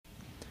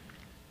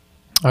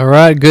All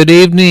right, good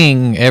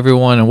evening,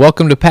 everyone, and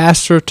welcome to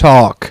Pastor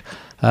Talk.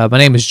 My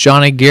name is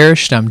Johnny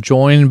Garish, and I'm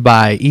joined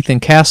by Ethan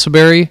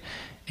Castleberry,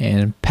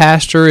 and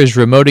Pastor is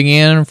remoting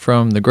in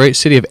from the great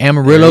city of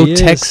Amarillo,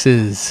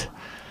 Texas.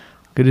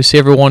 Good to see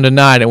everyone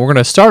tonight, and we're going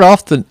to start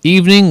off the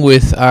evening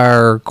with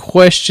our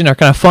question, our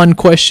kind of fun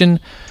question,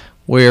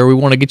 where we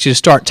want to get you to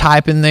start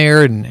typing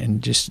there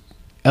and just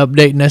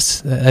updating us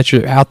that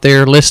you're out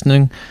there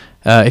listening.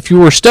 If you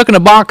were stuck in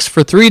a box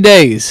for 3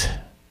 days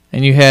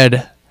and you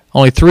had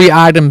only 3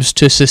 items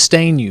to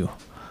sustain you,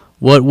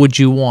 what would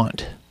you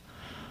want?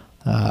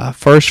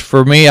 First,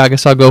 for me, I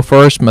guess I'll go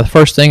first. My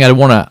first thing, I'd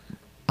want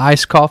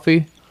iced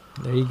coffee.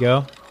 There you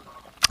go.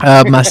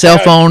 My cell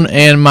phone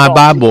and my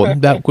Bible.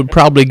 That would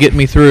probably get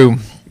me through.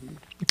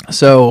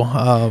 So,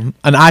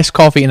 an iced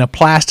coffee in a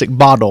plastic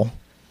bottle,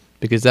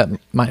 because that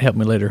might help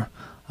me later.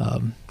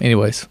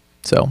 Anyways,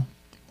 so,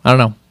 I don't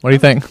know. What do you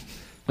think?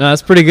 No,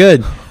 that's pretty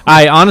good.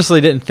 I honestly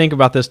didn't think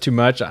about this too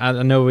much.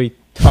 I know we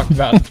talked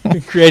about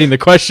creating the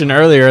question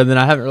earlier, and then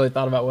I haven't really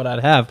thought about what I'd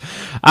have.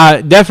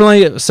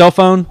 Definitely a cell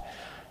phone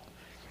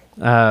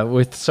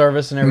with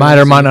service and everything. Might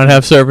or might not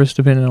have service,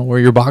 depending on where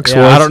your box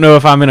was. I don't know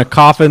if I'm in a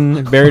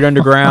coffin buried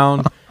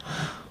underground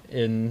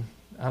in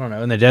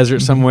the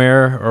desert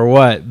somewhere or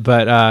what,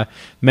 but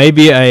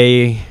maybe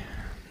a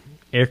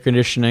air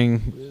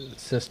conditioning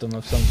system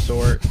of some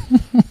sort.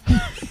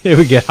 It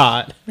would get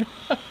hot.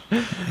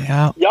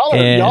 Yeah.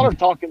 Y'all are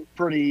talking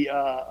pretty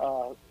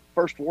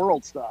first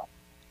world stuff.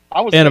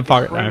 And a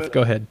pocket knife.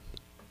 Go ahead.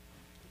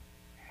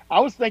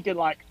 I was thinking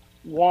like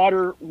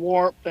water,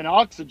 warmth, and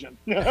oxygen.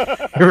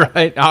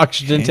 Right,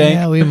 oxygen tank.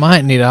 Yeah, we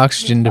might need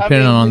oxygen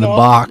depending on the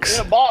box.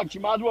 In a box,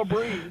 you might as well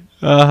breathe.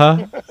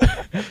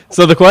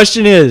 So the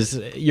question is,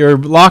 you're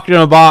locked in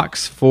a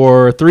box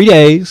for 3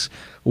 days.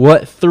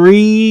 What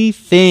 3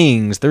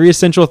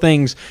 essential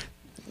things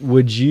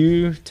would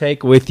you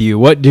take with you?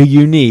 What do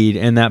you need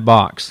in that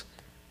box?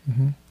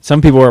 Mm-hmm. Some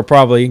people are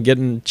probably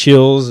getting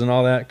chills and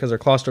all that because they're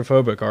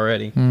claustrophobic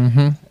already.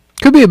 Mm-hmm.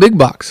 Could be a big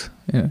box.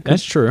 Yeah,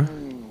 that's true.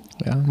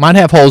 Yeah, might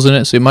have holes in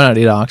it, so you might not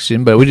need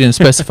oxygen, but we didn't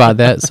specify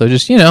that. So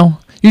just, use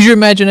your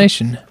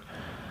imagination.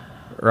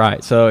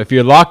 Right. So if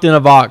you're locked in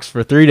a box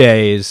for 3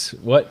 days,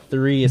 what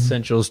 3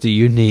 essentials do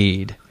you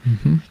need?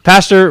 Mm-hmm.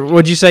 Pastor,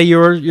 what'd you say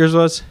yours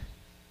was?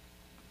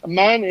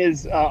 Mine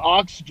is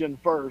oxygen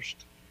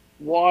first,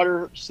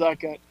 water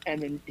second,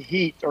 and then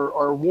heat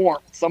or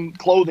warmth, some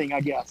clothing,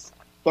 I guess,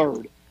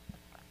 third.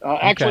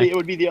 Actually, it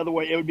would be the other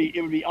way. It would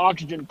be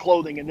oxygen,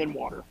 clothing, and then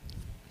water.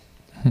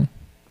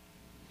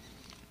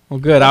 Well,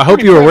 good. I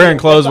hope you were wearing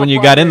clothes when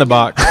you got in the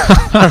box.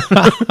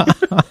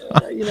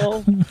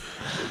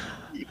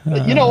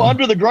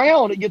 Under the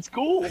ground, it gets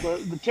cool.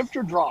 The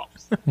temperature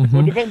drops. Mm-hmm. So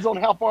it depends on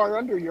how far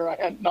under you're at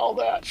and all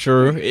that.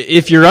 Sure.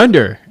 If you're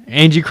under.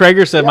 Angie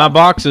Krager said, my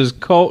box is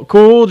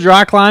cool,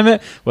 dry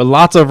climate with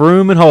lots of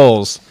room and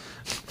holes.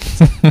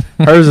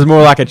 Hers is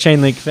more like a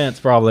chain link fence,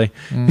 probably.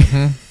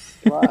 Mm-hmm.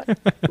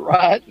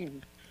 Right.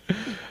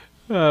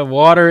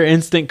 Water,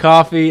 instant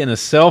coffee, and a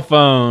cell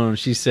phone,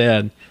 she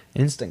said.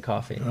 Instant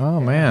coffee.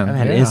 Oh, man. I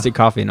haven't had instant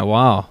coffee in a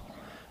while.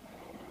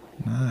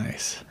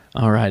 Nice.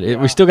 All right.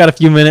 We still got a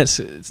few minutes.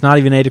 It's not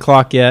even 8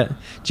 o'clock yet.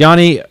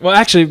 Johnny, well,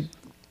 actually,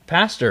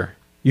 Pastor,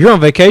 you're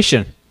on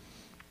vacation.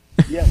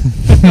 Yes.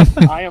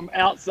 I am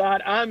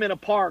outside. I'm in a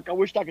park. I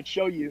wish I could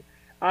show you.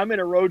 I'm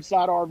in a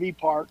roadside RV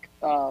park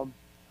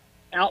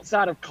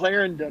outside of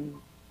Clarendon,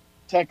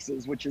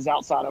 Texas, which is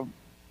outside of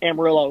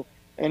Amarillo.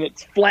 And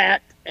it's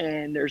flat,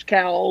 and there's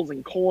cows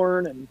and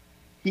corn and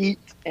heat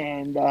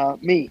and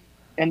me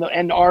and the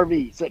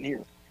RV sitting here.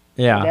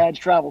 Yeah. My dad's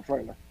travel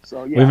trailer.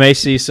 So yeah. We may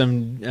see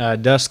some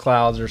dust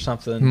clouds or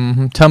something.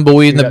 Mm-hmm.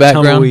 Tumbleweed in the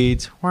background.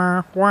 Tumbleweeds.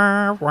 Well,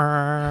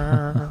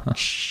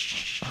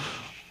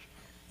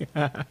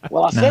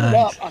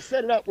 I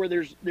set it up where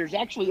there's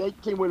actually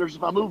 18-wheelers.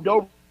 If I moved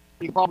over,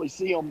 you can probably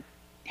see them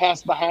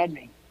pass behind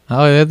me.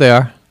 Oh, there they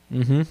are.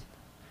 Mm-hmm.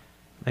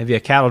 Maybe a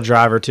cattle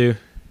driver too.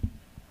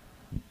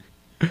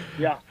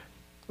 Yeah.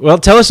 Well,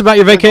 tell us about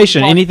your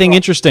vacation. Anything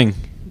interesting?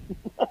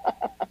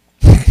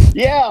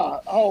 Yeah.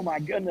 Oh my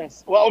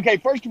goodness. Well, okay.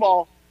 First of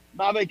all,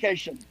 my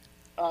vacation.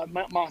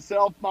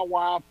 Myself, my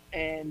wife,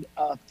 and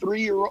a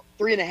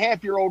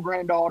 3.5-year-old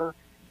granddaughter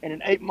and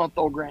an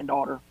 8-month-old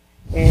granddaughter,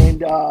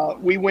 and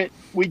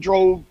we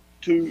drove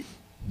to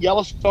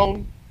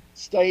Yellowstone,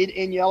 stayed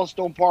in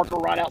Yellowstone Park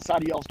or right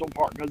outside of Yellowstone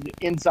Park because the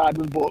inside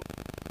was booked,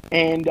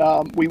 and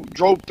we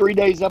drove 3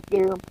 days up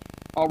there.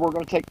 We're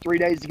going to take 3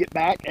 days to get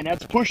back, and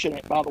that's pushing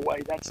it, by the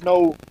way. That's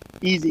no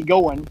easy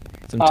going.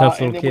 Some tough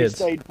little and then kids. We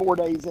stayed 4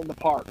 days in the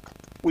park.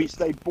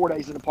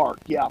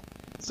 Yeah.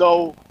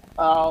 So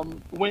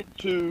went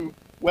to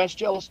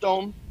West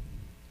Yellowstone,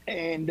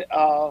 and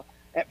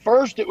at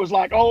first it was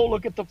like, oh,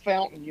 look at the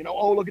fountain,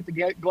 oh, look at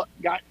the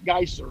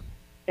geyser,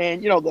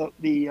 and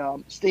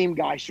the steam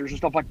geysers and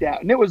stuff like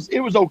that. And it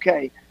was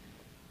okay.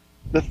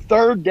 The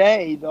third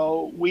day,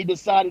 though, we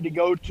decided to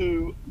go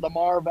to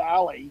Lamar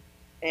Valley.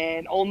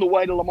 And on the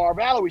way to Lamar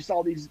Valley, we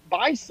saw these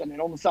bison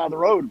and on the side of the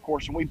road, of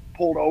course, and we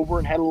pulled over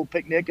and had a little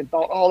picnic and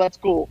thought, oh, that's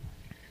cool.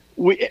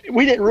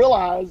 we didn't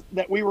realize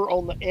that we were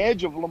on the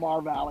edge of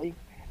Lamar Valley,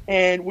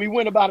 and we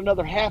went about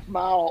another half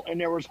mile, and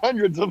there was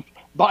hundreds of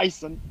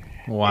bison.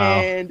 Wow.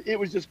 And it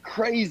was just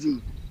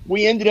crazy.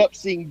 We ended up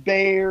seeing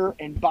bear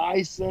and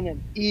bison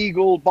and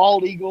eagles,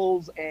 bald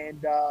eagles,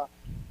 and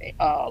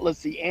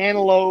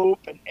antelope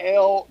and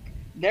elk.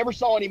 Never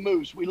saw any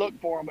moose. We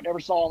looked for them, but never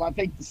saw them. I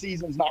think the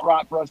season's not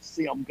right for us to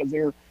see them because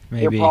they're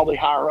probably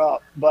higher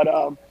up. But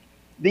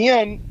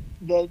then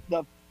the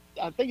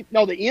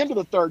end of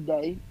the third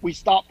day, we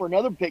stopped for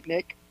another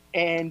picnic,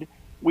 and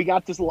we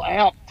got this little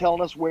app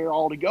telling us where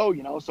all to go.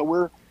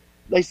 So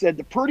they said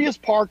the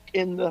prettiest park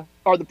the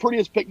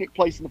prettiest picnic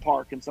place in the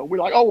park, and so we're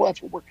like, oh, well,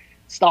 that's what we're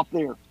stop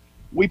there.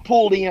 We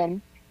pulled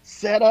in,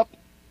 set up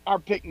our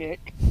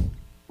picnic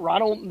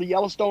right on the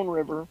Yellowstone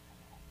River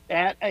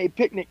at a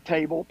picnic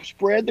table,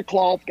 spread the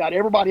cloth, got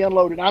everybody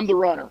unloaded. I'm the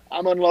runner.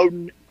 I'm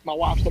unloading. My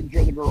wife's taking care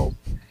of the girls.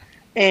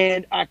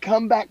 And I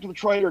come back to the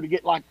trailer to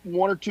get like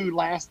one or two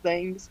last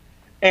things.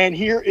 And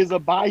here is a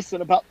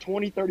bison about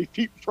 20, 30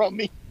 feet from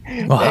me.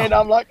 Wow. And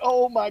I'm like,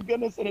 oh my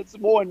goodness. And it's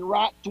going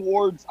right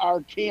towards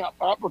our camp,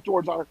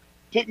 towards our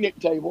picnic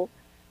table.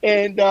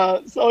 And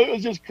so it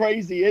was just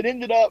crazy. It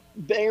ended up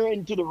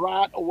bearing to the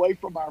right away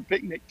from our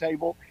picnic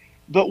table.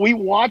 But we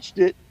watched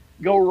it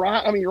go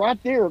right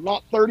there,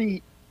 not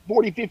 30,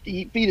 40,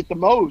 50 feet at the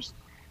most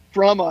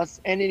from us.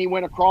 And then he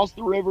went across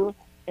the river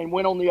and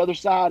went on the other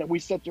side. And we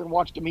sat there and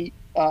watched him eat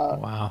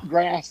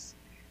grass.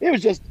 It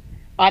was just,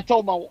 I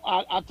told my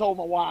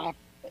wife,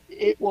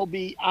 it will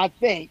be, I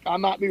think, I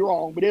might be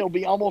wrong, but it'll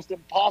be almost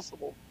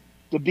impossible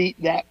to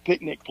beat that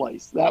picnic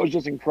place. That was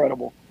just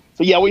incredible.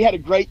 So yeah, we had a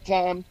great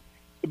time.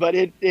 But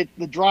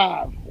the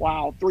drive,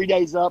 wow, 3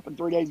 days up and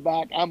 3 days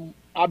back.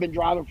 I've been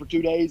driving for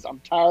 2 days. I'm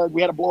tired.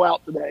 We had a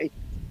blowout today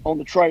on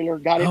the trailer.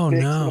 Got it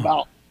fixed in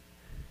about,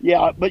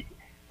 but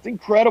it's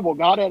incredible.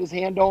 God had his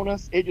hand on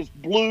us. It just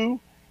blew.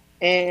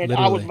 And literally.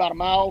 I was about a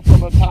mile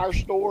from a tire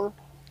store,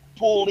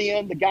 pulled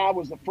in. The guy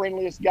was the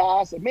friendliest guy.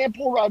 I said, man,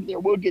 pull right there.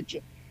 We'll get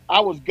you. I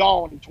was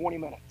gone in 20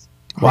 minutes.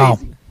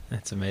 Crazy. Wow.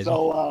 That's amazing.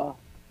 So,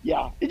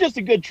 it's just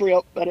a good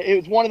trip. But it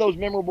was one of those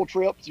memorable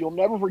trips. You'll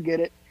never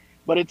forget it.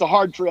 But it's a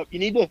hard trip. You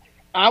need to,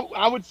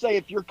 I would say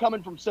if you're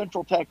coming from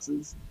Central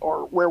Texas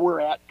or where we're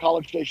at,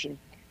 College Station,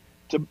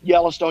 to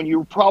Yellowstone,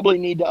 you probably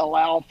need to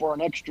allow for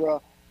an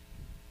extra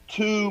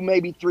 2,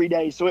 maybe 3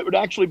 days. So it would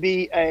actually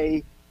be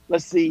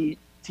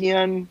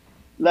 10,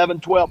 11,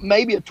 12,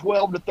 maybe a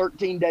 12 to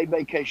 13 day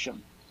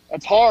vacation.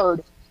 That's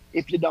hard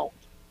if you don't.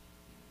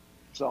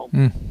 So.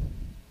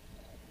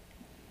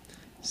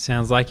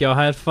 Sounds like y'all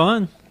had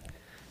fun.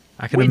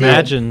 I can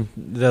imagine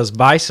those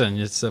bison.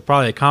 It's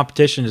probably a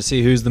competition to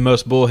see who's the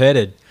most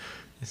bullheaded.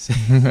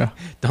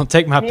 Don't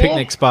take my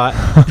picnic spot.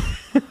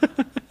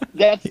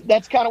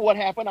 That's kind of what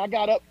happened. I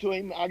got up to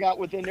him.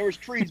 There was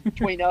trees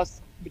between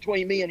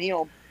me and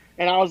him.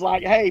 And I was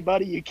like, hey,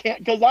 buddy, you can't,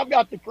 because I've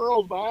got the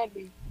girls behind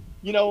me,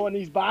 and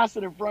these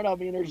bison in front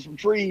of me, and there's some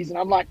trees. And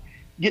I'm like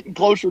getting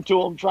closer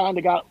to them, trying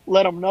to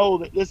let them know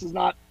that this is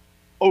not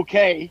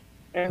okay.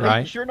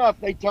 And sure enough,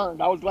 they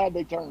turned. I was glad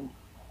they turned.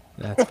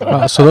 That's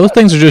fun. So those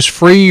things are just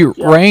free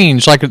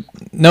range, like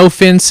no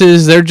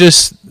fences.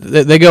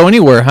 They go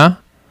anywhere, huh?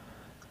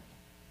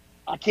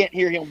 I can't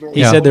hear him very well.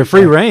 He said they're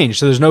free range,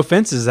 so there's no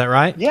fences. Is that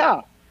right?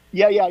 Yeah.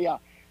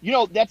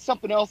 That's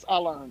something else I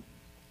learned.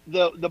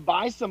 The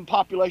bison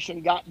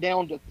population got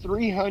down to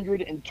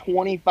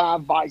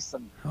 325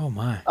 bison. Oh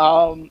my.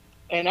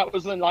 And that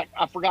was in I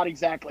forgot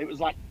exactly. It was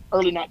like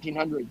early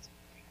 1900s.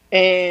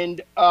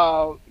 And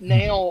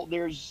now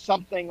there's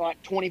something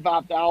like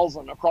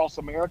 25,000 across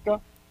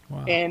America.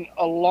 Wow. And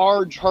a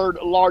large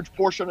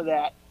portion of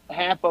that,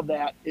 half of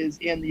that, is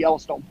in the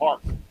Yellowstone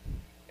Park.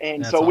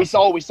 And so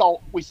awesome.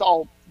 we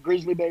saw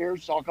grizzly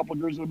bears, saw a couple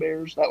of grizzly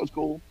bears. That was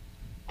cool.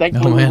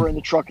 Thankfully, we were in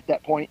the truck at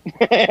that point.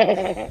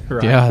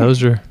 Right. Yeah,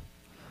 those are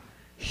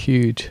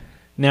huge.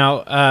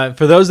 Now,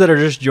 for those that are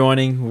just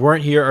joining,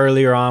 weren't here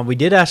earlier on, we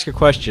did ask a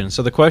question.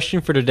 So the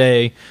question for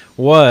today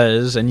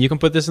was, and you can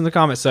put this in the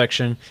comment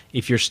section,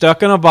 if you're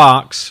stuck in a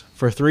box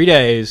for 3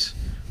 days,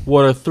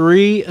 what are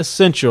 3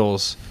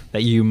 essentials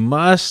that you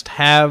must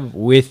have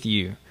with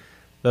you?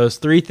 Those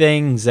 3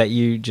 things that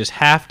you just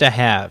have to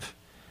have.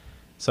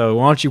 So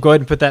why don't you go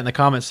ahead and put that in the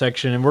comment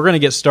section, and we're going to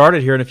get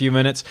started here in a few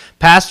minutes.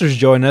 Pastor's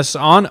joining us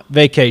on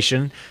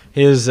vacation,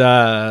 his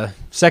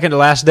second to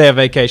last day of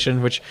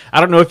vacation, which I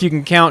don't know if you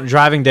can count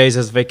driving days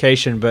as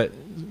vacation, but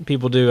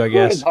people do, I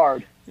guess. It's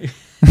hard.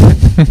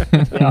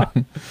 Yeah.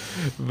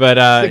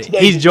 But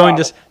he's joined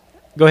us.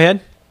 Go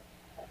ahead.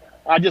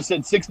 I just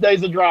said 6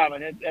 days of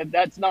driving.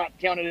 That's not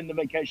counted in the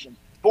vacation.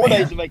 4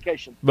 days of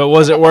vacation. But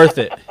was it worth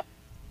it?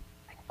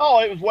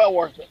 Oh, it was well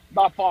worth it,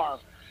 by far.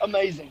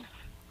 Amazing.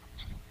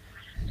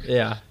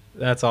 Yeah,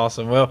 that's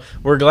awesome. Well,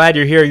 we're glad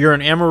you're here. You're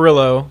in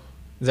Amarillo.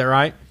 Is that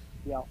right?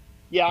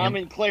 Yeah, I'm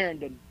in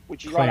Clarendon,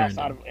 which is right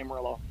outside of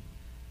Amarillo.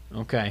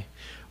 Okay.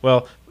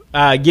 Well,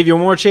 give you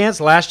one more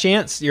chance, last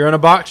chance. You're in a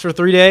box for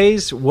 3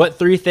 days. What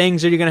 3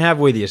 things are you going to have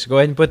with you? So go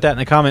ahead and put that in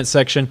the comments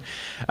section.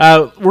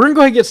 We're going to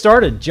go ahead and get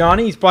started.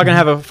 Johnny, he's probably going to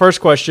have a first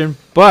question,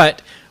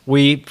 but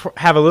we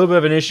have a little bit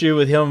of an issue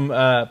with him,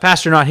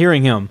 Pastor not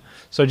hearing him.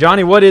 So,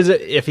 Johnny, what is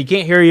it? If he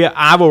can't hear you,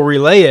 I will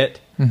relay it,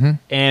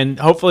 and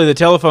hopefully the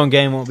telephone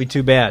game won't be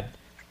too bad.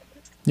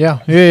 Yeah.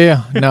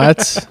 No,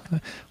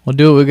 we'll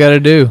do what we got to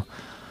do.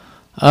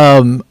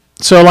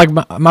 So, like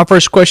my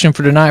first question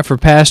for tonight for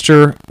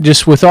Pastor,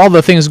 just with all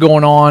the things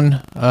going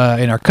on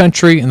in our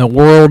country, in the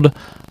world,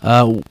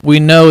 we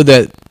know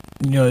that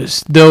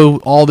though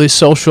all this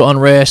social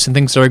unrest and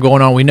things that are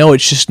going on, we know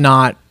it's just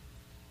not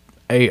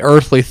a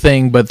earthly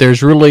thing, but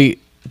there's really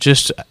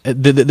just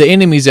the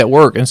enemies at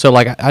work. And so,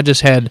 like, I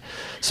just had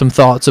some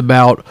thoughts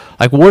about,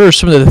 like, what are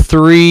some of the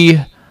three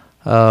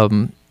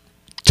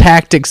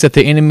tactics that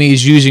the enemy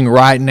is using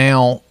right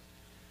now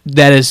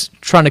that is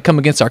trying to come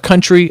against our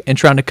country and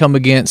trying to come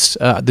against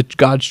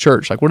God's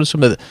church? Like, what are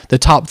some of the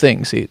top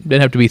things? It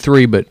didn't have to be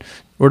three, but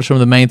what are some of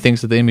the main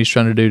things that the enemy is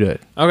trying to do to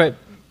it? Okay.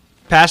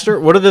 Pastor,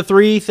 what are the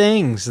three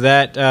things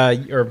that,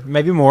 or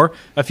maybe more,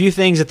 a few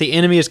things that the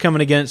enemy is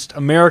coming against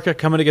America,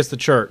 coming against the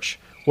church?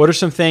 What are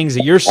some things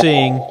that you're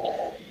seeing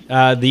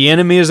the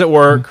enemy is at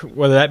work,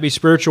 whether that be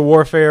spiritual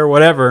warfare,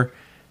 whatever?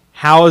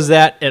 How is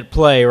that at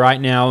play right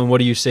now, and what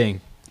are you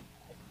seeing?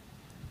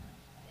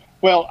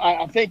 Well,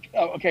 I think,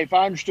 okay, if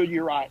I understood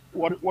you right,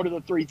 what are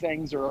the three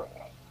things, or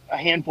a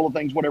handful of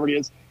things, whatever it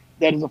is,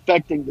 that is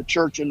affecting the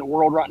church in the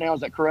world right now?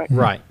 Is that correct?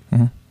 Right.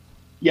 Mm-hmm.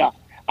 Yeah.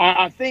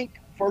 I think,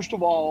 first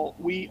of all,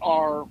 we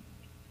are,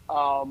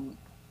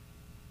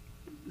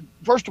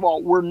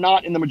 we're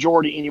not in the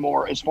majority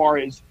anymore as far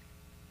as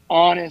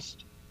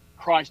honest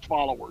Christ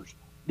followers.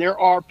 There's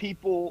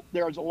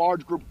a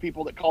large group of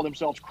people that call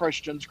themselves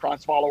Christians,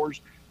 Christ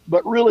followers,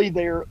 but really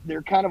they're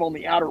kind of on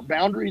the outer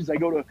boundaries. They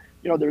go to,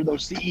 they're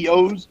those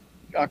CEOs,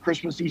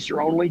 Christmas,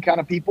 Easter only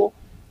kind of people.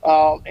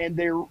 And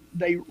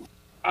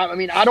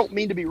I don't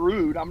mean to be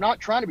rude. I'm not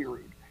trying to be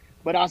rude,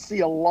 but I see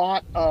a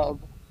lot of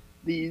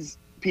these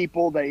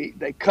people.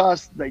 They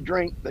cuss, they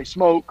drink, they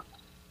smoke,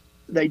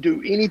 they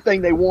do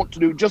anything they want to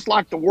do, just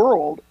like the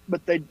world,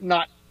 but they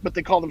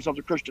call themselves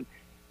a Christian.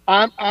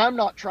 I'm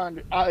not trying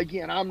to,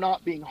 I'm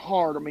not being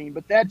hard or mean,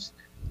 but that's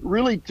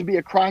really, to be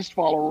a Christ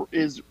follower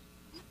is,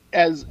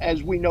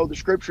 as we know, the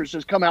scripture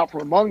says, come out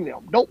from among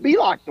them. Don't be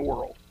like the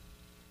world.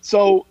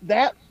 So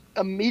that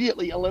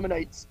immediately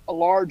eliminates a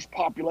large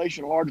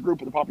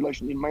group of the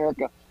population in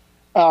America.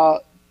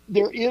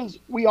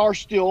 We are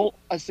still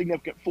a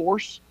significant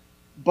force,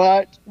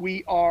 but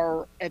we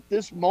are at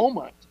this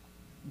moment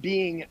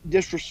being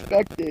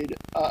disrespected,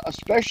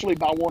 especially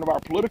by one of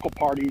our political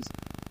parties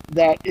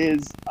that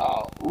is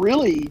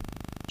really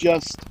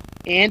just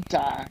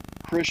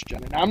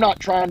anti-Christian. And I'm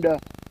not trying to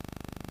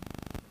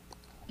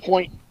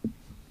point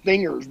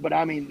fingers, but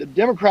I mean, the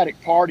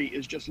Democratic Party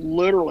is just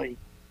literally,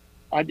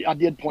 I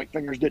did point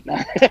fingers, didn't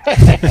I?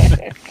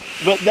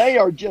 But they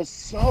are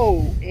just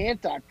so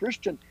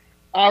anti-Christian.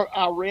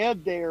 I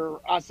read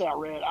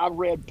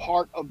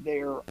part of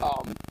their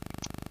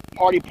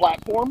party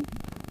platform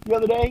the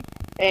other day,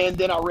 and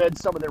then I read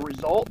some of their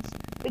results.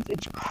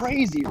 It's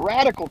crazy,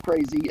 radical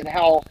crazy, and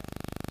how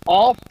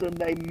often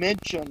they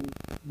mention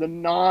the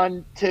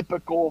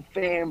non-typical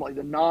family,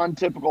 the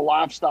non-typical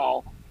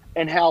lifestyle,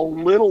 and how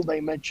little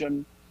they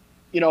mention,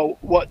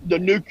 what the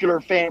nuclear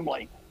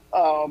family,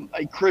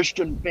 a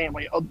Christian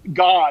family,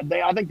 God.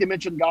 I think they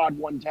mentioned God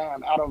one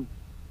time out of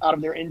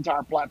their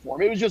entire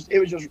platform. It was just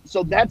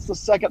so that's the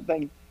second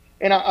thing.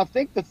 And I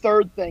think the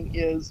third thing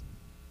is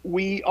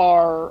we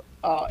are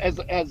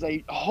as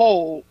a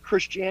whole,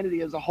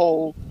 Christianity as a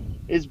whole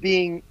is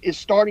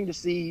starting to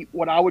see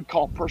what I would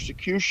call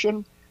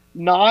persecution,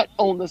 not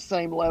on the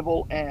same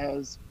level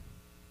as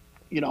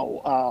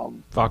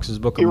Fox's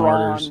Book of Iran.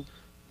 Martyrs.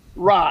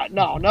 Right.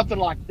 No, nothing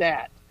like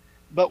that.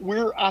 But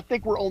I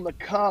think we're on the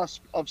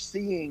cusp of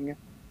seeing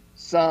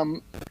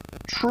some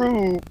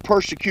true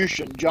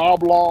persecution,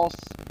 job loss,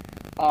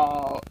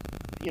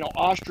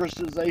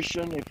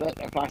 ostracization,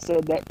 if I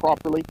said that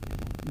properly,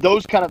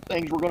 those kind of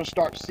things. We're going to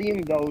start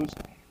seeing those,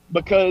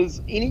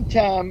 because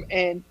anytime,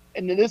 and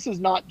this is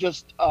not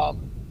just,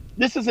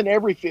 this is in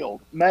every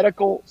field,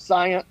 medical,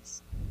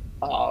 science,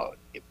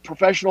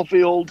 professional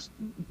fields,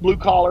 blue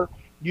collar.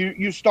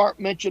 You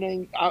start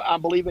mentioning, I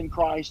believe in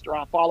Christ, or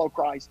I follow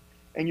Christ,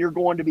 and you're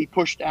going to be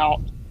pushed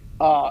out,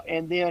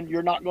 and then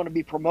you're not going to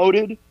be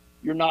promoted.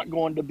 You're not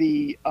going to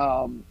be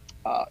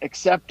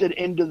accepted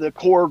into the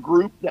core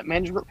group, that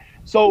management.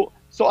 So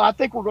I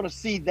think we're going to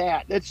see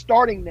that. It's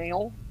starting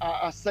now.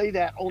 I say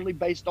that only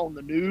based on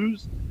the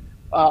news.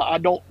 I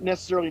don't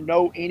necessarily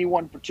know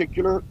anyone in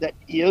particular that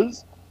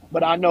is,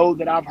 but I know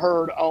that I've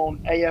heard on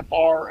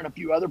AFR and a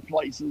few other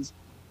places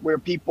where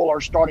people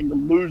are starting to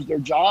lose their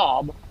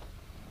job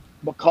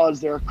because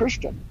they're a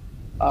Christian.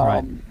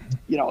 Right.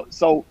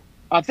 So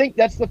I think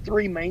that's the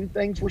three main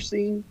things we're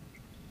seeing.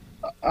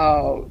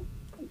 We're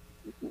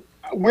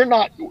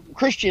not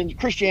Christians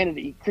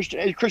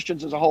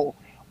as a whole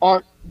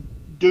aren't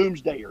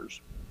doomsdayers,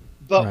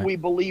 but Right. We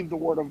believe the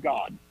word of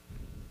God.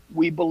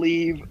 We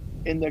believe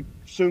in the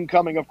soon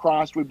coming of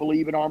Christ. We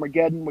believe in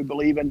Armageddon. We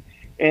believe in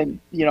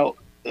the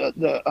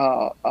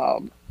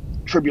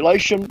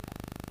tribulation.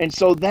 And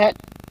so that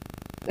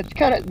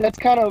That's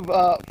kind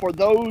of for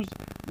those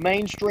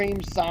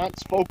mainstream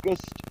science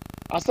focused.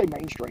 I say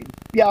mainstream.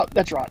 Yeah,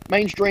 that's right.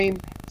 Mainstream,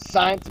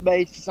 science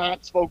based,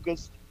 science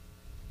focused.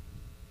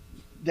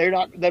 They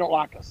don't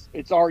like us.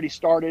 It's already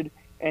started,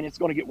 and it's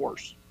going to get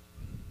worse.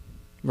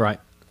 Right.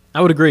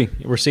 I would agree.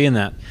 We're seeing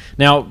that.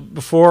 Now,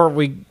 before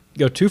we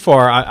go too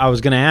far, I was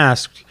going to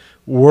ask,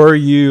 were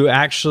you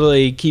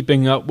actually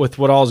keeping up with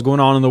what all is going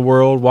on in the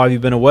world while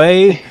you've been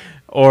away,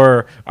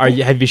 or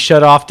have you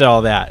shut off to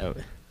all that?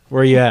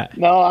 Where are you at?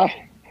 No,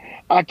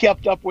 I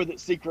kept up with it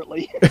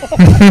secretly.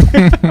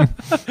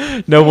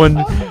 No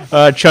one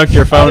chunked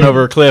your phone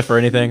over a cliff or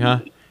anything,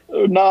 huh?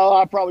 No,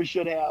 I probably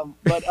should have.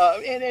 But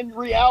and in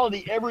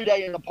reality, every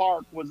day in the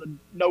park was a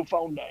no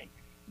phone day.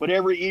 But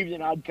every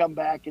evening I'd come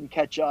back and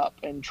catch up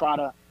and try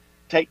to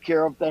take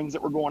care of things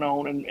that were going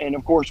on. And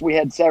of course, we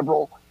had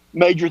several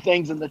major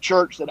things in the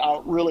church that I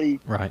really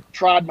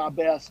tried my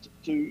best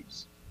to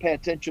pay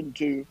attention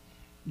to.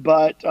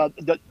 But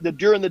the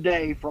during the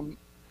day,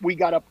 we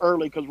got up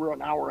early because we're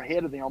an hour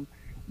ahead of them.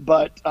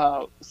 But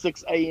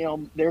 6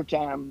 a.m. their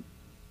time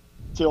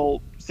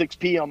till 6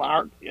 p.m.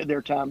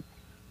 their time,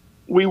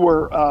 we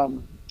were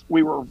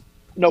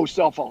no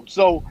cell phone.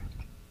 So,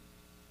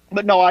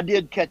 but no, I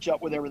did catch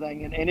up with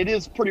everything, and it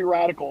is pretty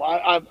radical.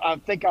 I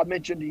think I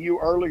mentioned to you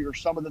earlier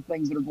some of the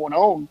things that are going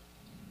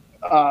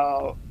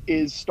on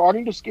is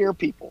starting to scare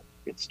people.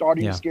 It's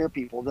starting to scare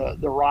people.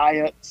 The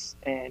riots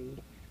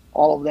and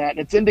all of that. And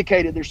it's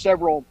indicated. There's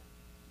several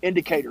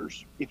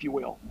indicators, if you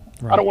will.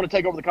 Right. I don't want to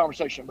take over the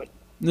conversation, but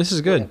this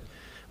is good.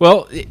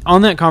 Well,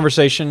 on that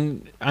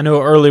conversation, I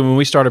know early when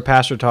we started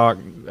Pastor Talk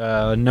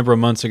a number of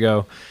months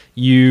ago,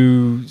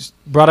 you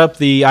brought up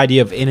the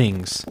idea of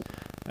innings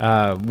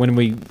when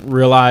we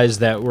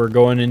realized that we're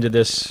going into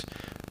this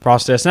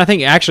process. And I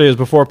think actually it was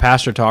before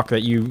Pastor Talk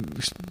that you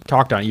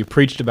talked on it. You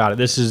preached about it.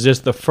 This is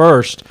just the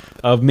first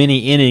of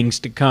many innings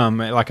to come,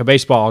 like a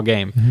baseball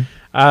game.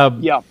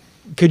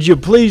 Mm-hmm. Could you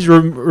please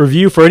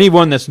review for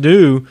anyone that's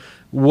new,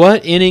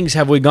 what innings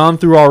have we gone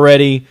through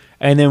already?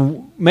 And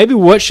then maybe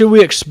what should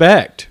we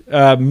expect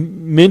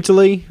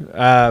mentally,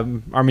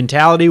 our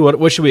mentality?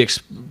 What should we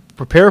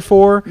prepare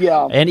for?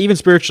 And even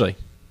spiritually.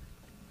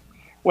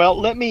 Well,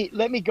 let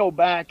me go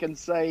back and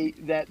say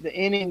that the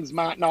innings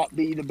might not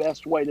be the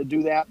best way to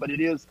do that, but it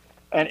is,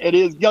 and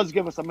does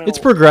give us a mental it's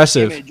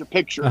progressive image, a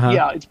picture.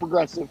 Yeah, it's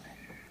progressive.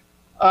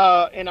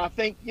 And I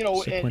think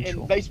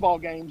in baseball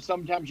games,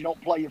 sometimes you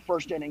don't play your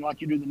first inning like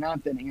you do the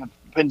ninth inning. It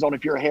depends on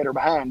if you're ahead or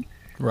behind.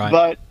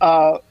 Right.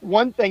 But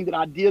one thing that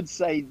I did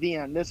say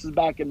then, this is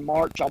back in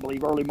March, I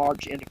believe, early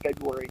March, end of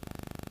February,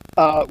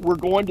 we're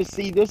going to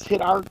see this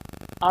hit our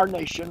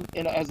nation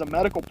as a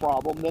medical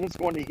problem. Then it's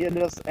going to hit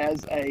us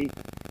as a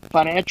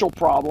financial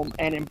problem,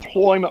 an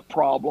employment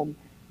problem,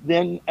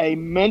 then a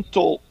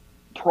mental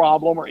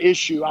problem or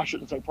issue. I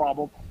shouldn't say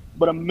problem,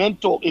 but a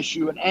mental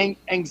issue, and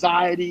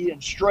anxiety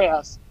and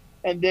stress.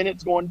 And then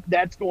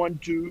that's going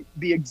to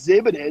be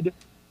exhibited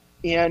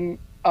in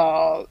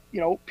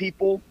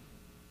people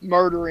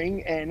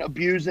murdering and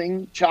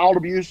abusing, child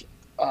abuse,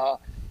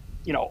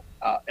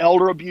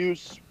 elder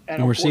abuse,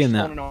 and we're seeing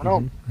that. On and on and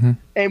on. Mm-hmm.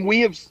 And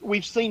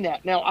we've seen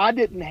that. Now, I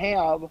didn't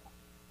have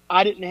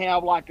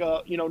like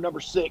a number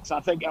 6.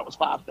 I think that was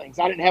 5 things.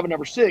 I didn't have a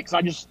number 6.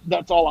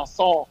 That's all I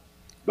saw.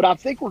 But I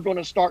think we're going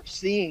to start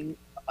seeing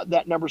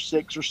that number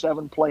 6 or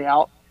 7 play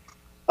out.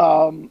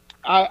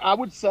 I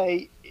would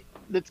say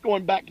that's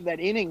going back to that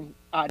inning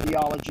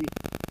ideology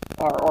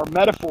or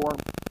metaphor.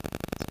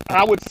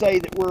 I would say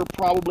that we're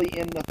probably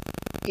in the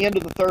end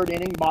of the 3rd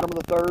inning, bottom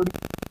of the 3rd,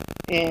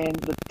 and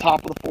the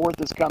top of the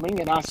 4th is coming.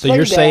 And so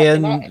you're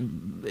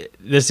saying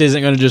this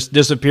isn't going to just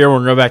disappear? We're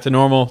going to go back to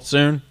normal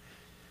soon?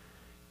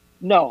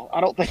 No,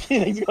 I don't think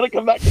anything's going to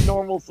come back to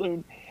normal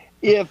soon.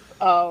 If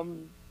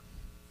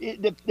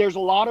there's a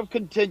lot of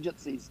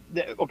contingencies.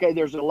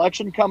 There's an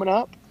election coming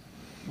up.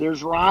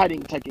 There's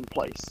rioting taking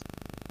place.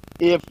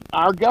 If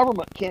our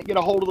government can't get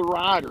a hold of the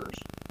rioters,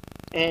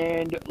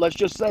 and let's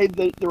just say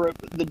that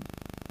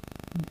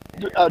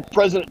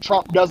President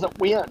Trump doesn't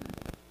win,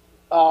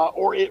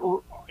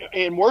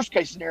 in worst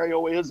case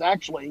scenario is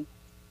actually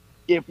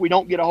if we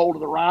don't get a hold of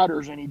the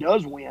rioters and he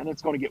does win,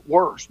 it's going to get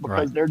worse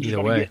because they're just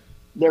going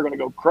to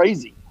go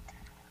crazy.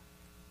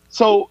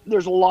 So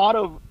there's a lot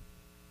of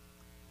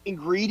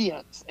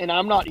ingredients, and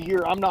I'm not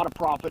a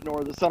prophet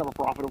nor the son of a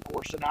prophet, of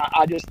course, and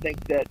I just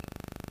think that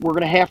we're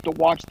going to have to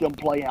watch them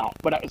play out.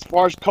 But as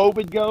far as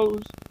COVID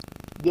goes,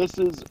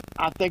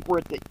 I think we're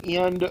at the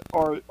end,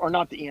 or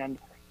not the end.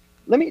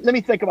 Let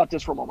me think about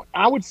this for a moment.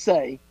 I would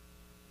say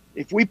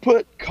if we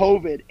put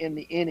COVID in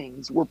the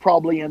innings, we're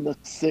probably in the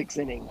 6th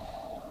inning.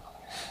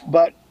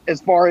 But as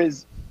far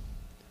as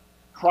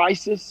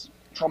crisis,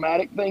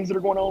 traumatic things that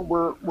are going on,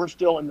 we're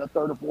still in the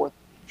 3rd or 4th.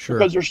 Sure.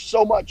 Because there's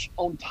so much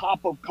on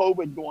top of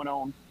COVID going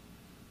on.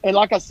 And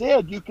like I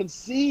said, you can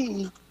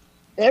see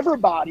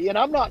everybody, and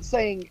I'm not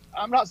saying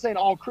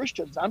all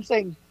Christians. I'm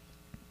saying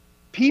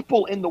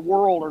people in the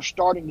world are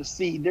starting to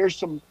see there's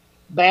some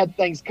bad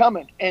things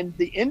coming. And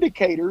the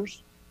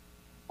indicators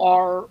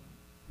are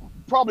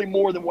probably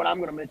more than what I'm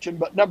going to mention.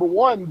 But number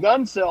one,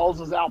 gun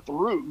sales is out the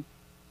roof.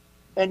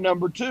 And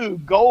number two,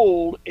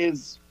 gold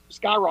is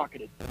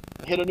skyrocketed,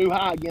 hit a new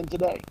high again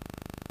today.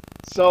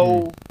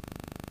 So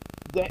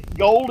that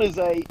gold is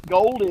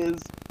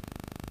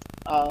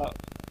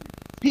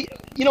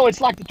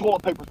it's like the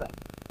toilet paper thing.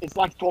 It's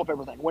like the toilet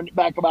paper thing. When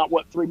back about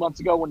 3 months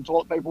ago when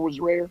toilet paper was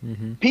rare,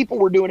 people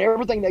were doing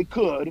everything they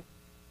could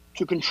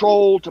to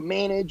control, to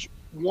manage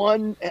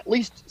at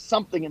least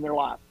something in their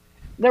life.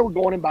 And they were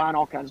going and buying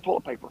all kinds of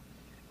toilet paper.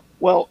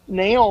 Well,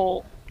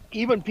 now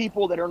even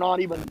people that are not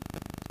even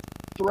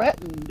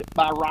threatened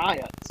by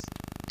riots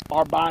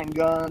are buying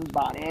guns,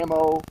 buying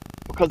ammo,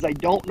 because they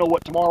don't know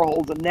what tomorrow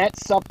holds, and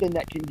that's something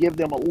that can give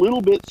them a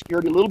little bit of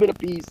security, a little bit of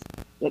peace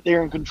that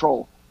they're in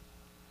control.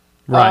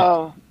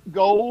 Right.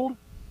 Gold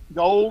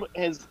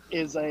is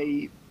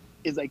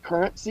a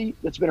currency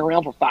that's been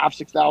around for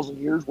 5,000-6,000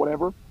 years,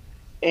 whatever,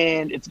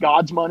 and it's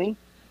God's money.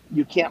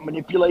 You can't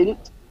manipulate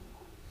it,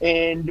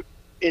 and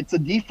it's a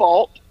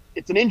default.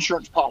 It's an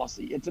insurance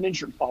policy.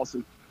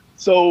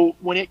 So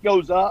when it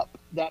goes up,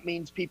 that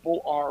means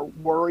people are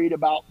worried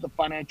about the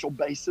financial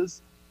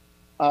basis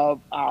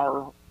of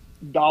our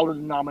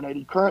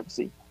dollar-denominated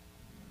currency.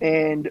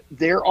 And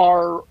there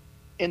are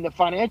in the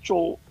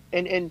financial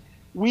and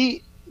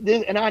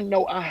I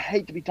know I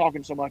hate to be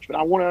talking so much, but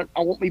I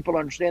want people to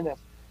understand this.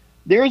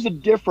 There is a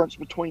difference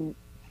between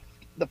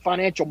the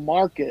financial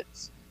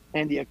markets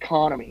and the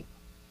economy.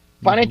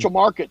 Financial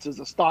markets is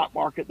the stock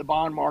market, the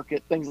bond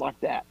market, things like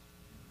that.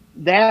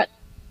 That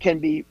can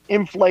be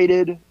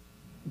inflated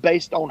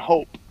based on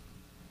hope,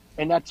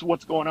 and that's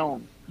what's going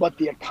on. But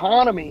the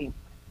economy,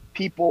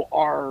 people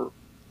are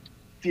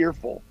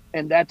fearful,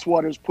 and that's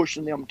what is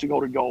pushing them to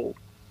go to gold.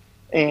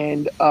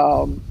 And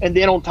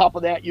then on top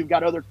of that, you've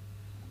got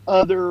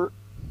other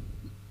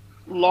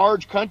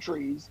large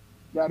countries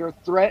that are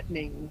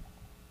threatening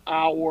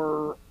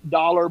our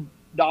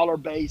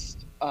dollar-based.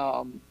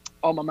 Oh,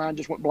 my mind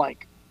just went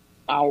blank.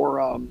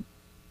 Our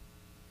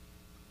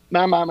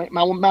my mind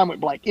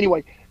went blank.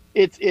 Anyway,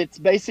 it's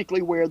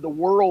basically where the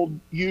world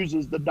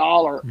uses the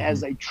dollar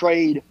as a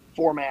trade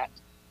format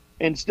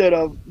instead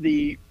of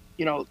the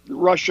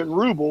Russian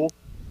ruble.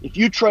 If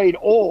you trade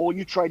oil,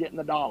 you trade it in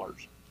the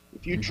dollars.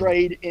 If you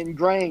trade in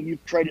grain, you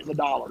trade it in the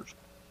dollars.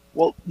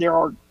 Well, there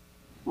are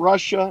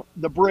Russia,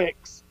 the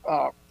BRICS.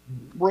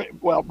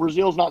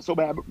 Brazil's not so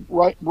bad,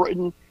 but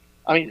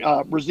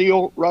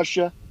Brazil,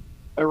 Russia,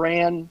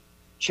 Iran,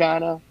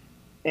 China,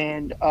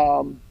 and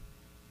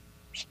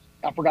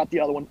I forgot the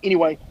other one.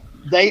 Anyway,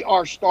 they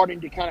are starting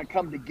to kind of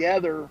come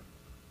together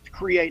to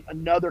create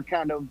another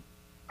kind of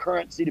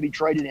currency to be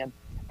traded in.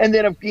 And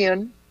then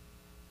again,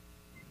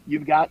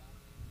 you've got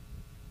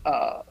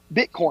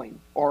Bitcoin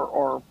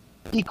or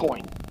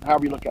eCoin,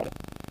 however you look at it.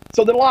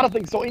 So there are a lot of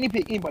things. So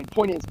anyway,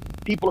 point is,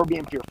 people are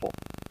being fearful,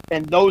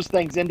 and those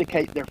things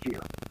indicate their fear.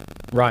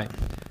 Right.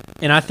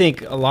 And I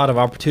think a lot of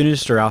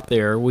opportunists are out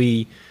there.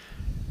 We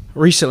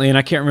recently, and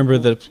I can't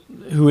remember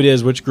who it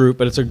is, which group,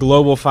 but it's a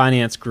global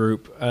finance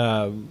group.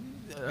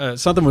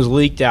 Something was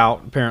leaked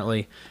out,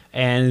 apparently,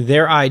 and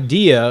their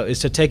idea is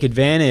to take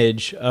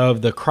advantage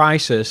of the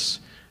crisis.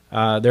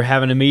 They're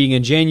having a meeting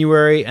in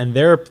January, and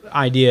their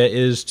idea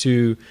is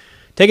to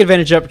take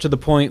advantage up to the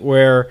point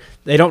where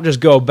they don't just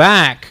go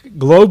back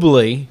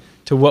globally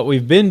to what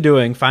we've been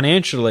doing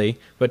financially,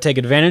 but take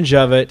advantage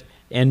of it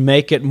and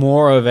make it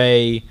more of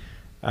a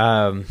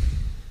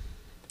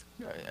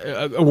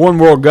one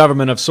world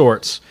government of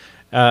sorts,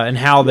 and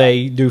how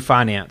they do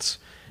finance.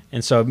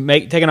 And so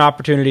take an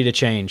opportunity to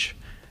change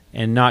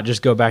and not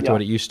just go back to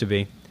what it used to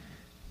be.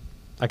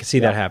 I can see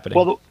that happening.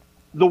 Well,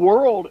 the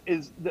world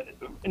is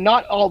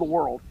not all the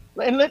world.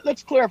 And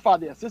let's clarify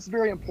this. This is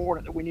very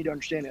important that we need to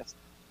understand this.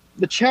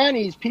 The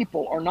Chinese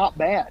people are not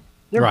bad.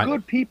 They're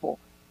good people.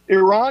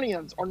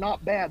 Iranians are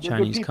not bad. They're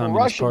Chinese good people. Communist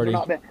Russians Party. are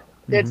not bad.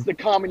 It's the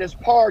Communist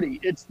Party.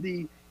 It's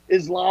the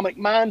Islamic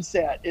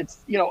mindset. It's,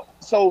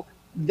 so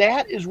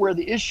that is where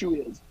the issue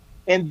is.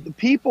 And the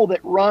people that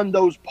run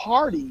those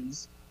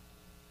parties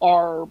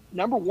are,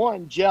 number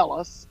one,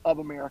 jealous of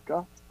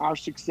America, our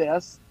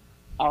success,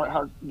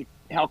 how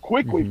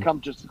quick we've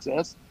come to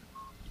success.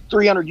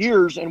 300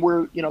 years, and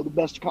we're the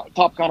best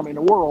top economy in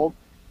the world.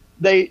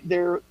 They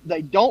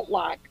don't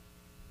like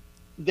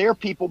their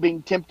people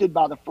being tempted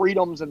by the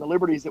freedoms and the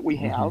liberties that we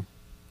have,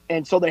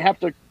 and so they have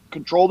to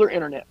control their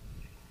internet.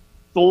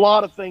 There's a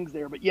lot of things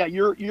there, but yeah,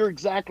 you're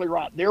exactly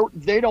right.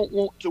 They don't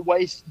want to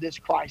waste this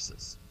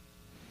crisis.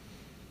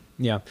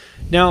 Yeah.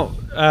 Now,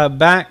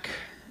 back,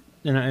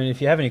 and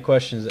if you have any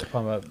questions that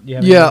come up, do you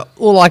have Yeah,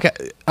 well,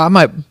 I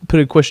might put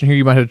a question here.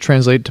 You might have to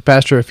translate to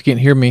Pastor if you can't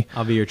hear me.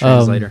 I'll be your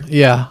translator.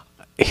 Yeah.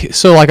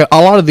 So,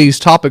 a lot of these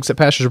topics that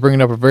pastors are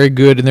bringing up are very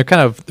good, and they're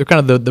kind of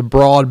the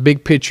broad,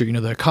 big picture.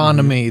 The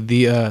economy,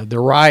 the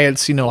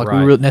riots. We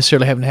really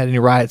necessarily haven't had any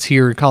riots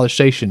here in College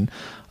Station,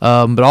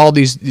 but all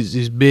these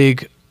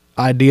big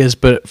ideas.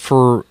 But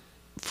for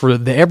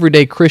the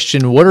everyday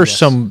Christian, what are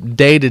some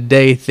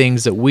day-to-day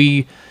things that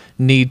we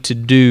need to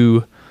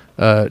do?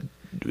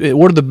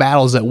 What are the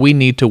battles that we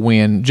need to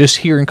win just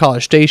here in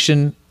College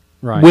Station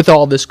with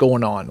all this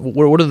going on?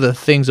 What are the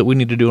things that we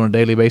need to do on a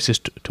daily basis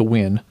to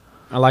win?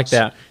 I like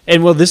that.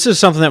 And well, this is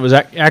something that was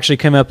actually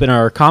came up in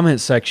our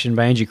comments section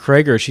by Angie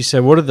Krager. She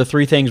said, "What are the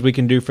 3 things we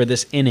can do for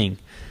this inning?"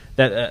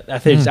 That I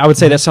think I would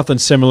say that's something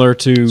similar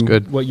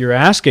to what you're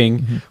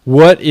asking.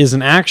 What are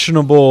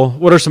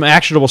some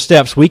actionable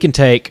steps we can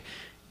take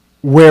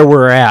where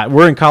we're at?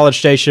 We're in College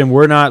Station.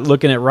 We're not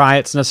looking at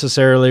riots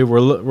necessarily.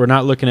 We're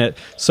not looking at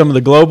some of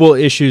the global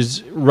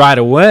issues right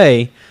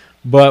away.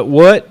 But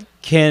what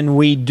can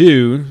we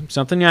do?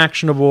 Something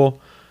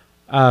actionable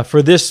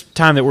for this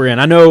time that we're in.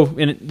 I know,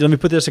 and let me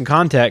put this in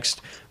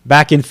context.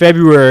 Back in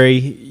February,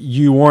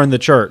 you warned the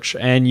church,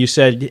 and you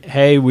said,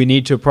 hey, we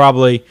need to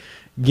probably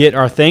get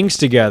our things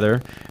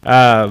together.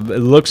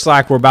 It looks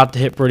like we're about to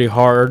hit pretty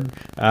hard.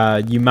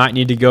 You might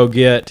need to go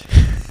get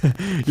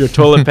your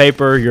toilet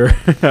paper, your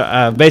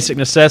basic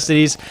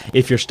necessities.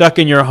 If you're stuck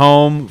in your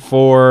home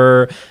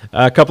for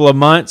a couple of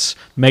months,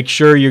 make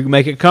sure you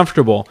make it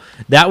comfortable.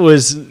 That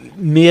was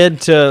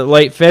mid to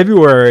late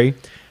February.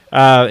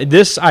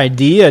 This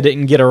idea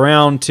didn't get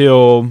around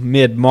till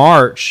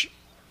mid-March,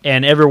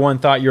 and everyone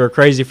thought you were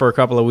crazy for a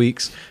couple of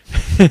weeks.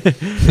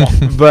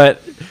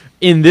 But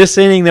in this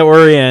inning that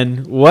we're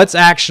in, what's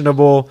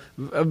actionable,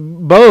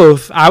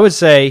 both, I would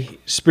say,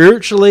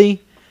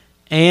 spiritually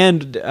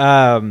and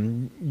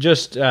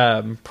just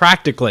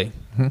practically?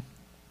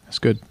 That's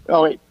good.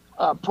 Oh, wait.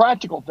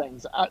 Practical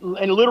things.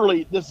 And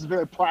literally, this is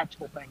very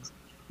practical things.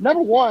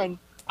 Number one,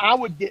 I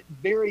would get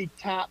very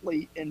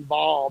tightly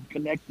involved,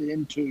 connected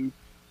into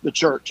the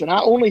church. And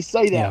I only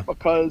say that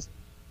because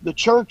the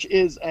church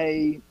is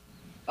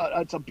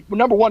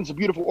number one, it's a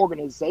beautiful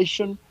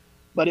organization,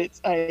 but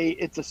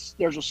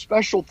there's a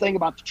special thing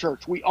about the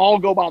church. We all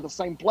go by the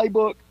same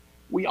playbook.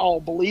 We all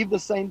believe the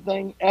same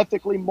thing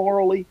ethically,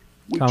 morally.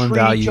 We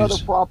treat each other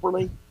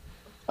properly.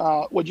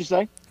 What'd you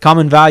say?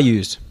 Common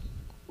values.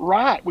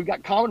 Right. We've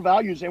got common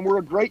values, and we're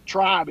a great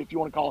tribe, if you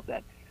want to call it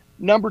that.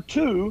 Number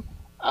two,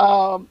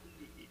 I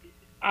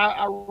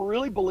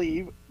really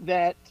believe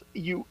that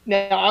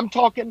now I'm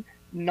talking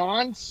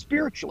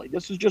non-spiritually.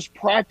 This is just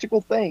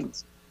practical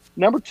things.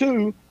 Number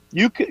two,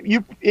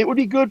 it would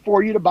be good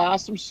for you to buy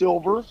some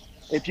silver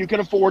if you can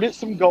afford it,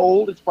 some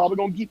gold. It's probably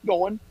going to keep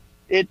going.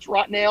 It's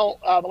right now,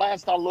 the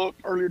last I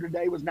looked earlier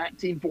today was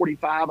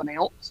 $19.45 an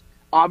ounce.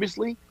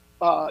 Obviously,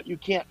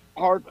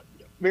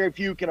 very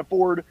few can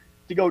afford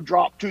to go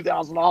drop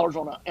 $2,000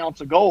 on an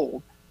ounce of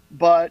gold,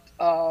 but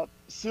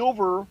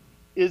silver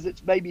is its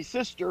baby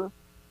sister,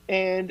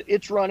 and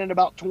it's running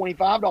about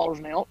 $25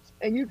 an ounce.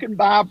 And you can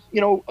buy,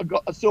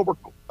 a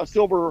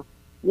silver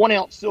 1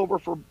 ounce silver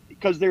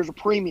because there's a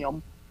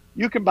premium.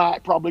 You can buy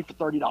it probably for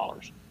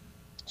 $30.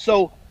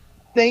 So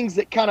things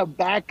that kind of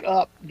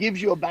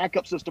gives you a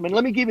backup system. And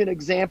let me give you an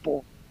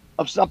example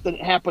of something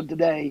that happened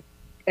today.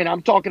 And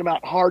I'm talking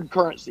about hard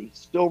currency,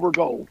 silver,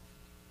 gold.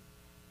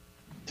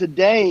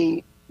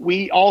 Today,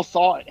 we all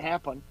saw it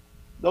happen.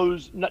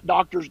 Those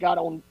doctors got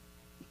on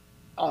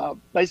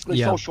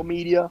basically social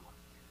media,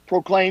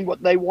 proclaimed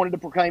what they wanted to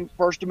proclaim,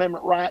 First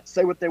Amendment rights,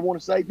 say what they want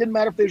to say. It didn't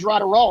matter if they was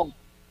right or wrong.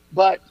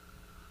 But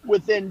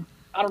within,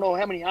 I don't know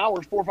how many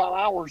hours, 4 or 5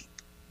 hours,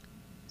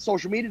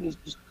 social media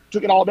just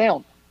took it all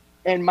down.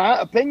 And my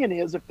opinion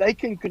is if they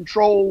can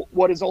control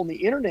what is on the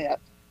internet,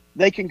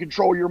 they can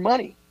control your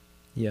money.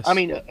 Yes. I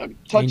mean, a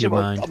touch of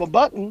a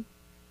button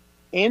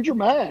and your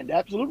mind,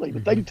 absolutely.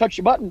 But they can touch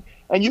your button,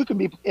 and you can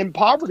be in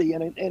poverty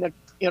in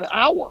an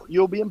hour.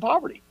 You'll be in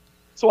poverty.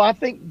 So I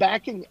think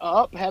backing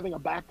up, having a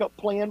backup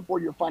plan for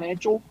your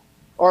financial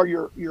or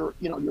your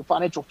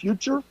financial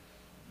future.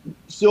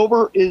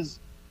 Silver is,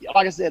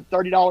 like I said,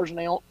 $30 an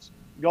ounce.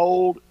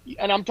 Gold,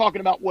 and I'm talking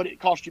about what it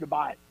cost you to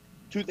buy it,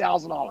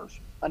 $2,000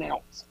 an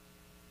ounce.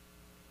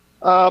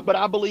 But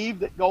I believe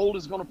that gold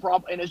is going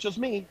to and it's just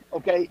me,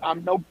 okay?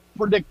 I'm no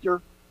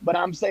predictor, but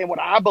I'm saying what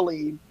I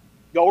believe.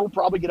 Gold will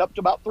probably get up to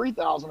about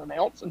 $3,000 an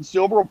ounce, and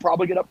silver will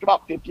probably get up to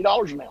about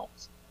 $50 an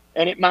ounce.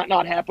 And it might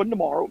not happen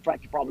tomorrow. In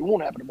fact, it probably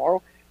won't happen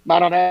tomorrow. Might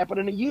not happen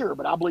in a year,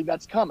 but I believe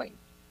that's coming.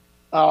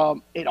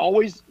 Gold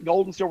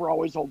and silver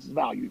always holds its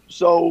value.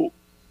 So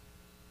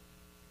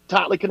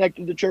tightly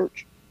connected to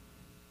church,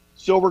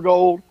 silver,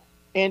 gold,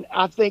 and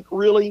I think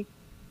really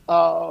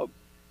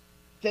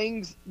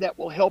things that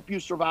will help you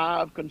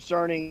survive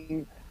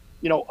concerning,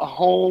 a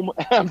home.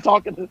 I'm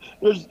talking to,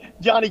 there's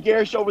Johnny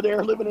Garish over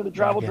there living in the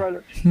travel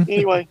trailer.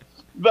 Anyway,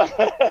 but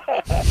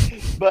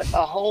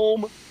a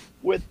home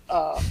with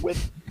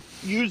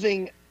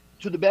using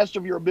to the best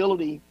of your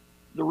ability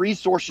the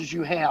resources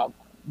you have.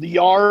 The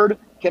yard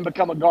can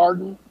become a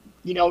garden.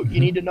 You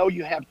need to know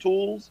you have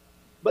tools.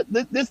 But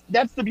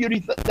that's the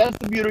beauty. That's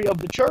the beauty of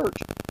the church.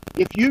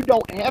 If you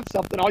don't have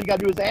something, all you got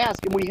to do is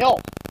ask, and we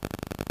help.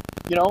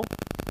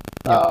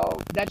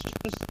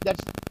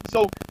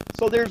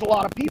 So there's a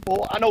lot of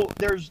people. I know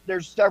there's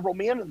several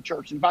men in the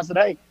church. And if I said,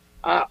 hey,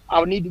 I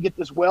would need to get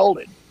this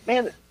welded,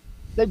 man,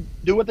 they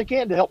do what they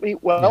can to help me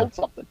weld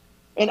something.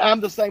 And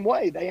I'm the same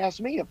way. They ask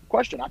me a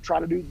question. I try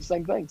to do the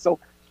same thing. So,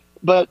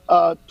 but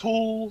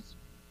tools,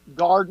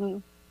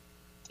 garden,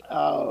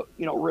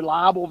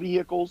 reliable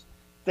vehicles,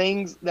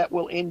 things that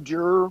will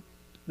endure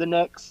the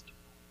next.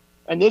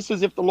 And this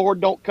is if the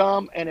Lord don't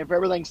come and if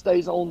everything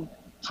stays on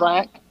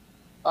track.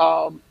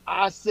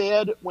 I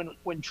said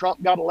when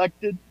Trump got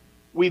elected,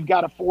 we've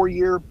got a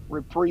 4-year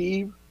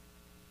reprieve,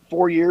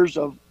 4 years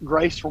of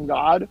grace from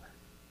God,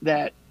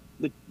 that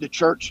the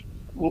church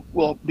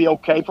will be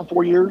okay for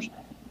 4 years.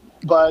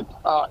 But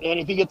and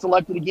if he gets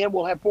elected again,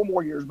 we'll have 4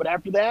 more years. But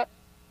after that,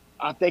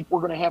 I think we're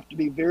going to have to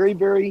be very,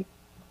 very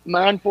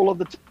mindful of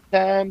the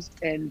times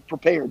and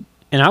prepared.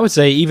 And I would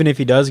say even if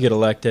he does get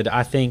elected,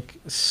 I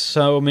think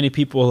so many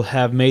people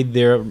have made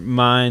their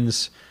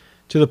minds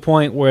to the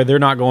point where they're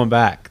not going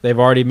back. They've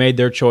already made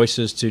their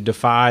choices to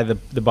defy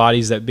the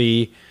bodies that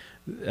be,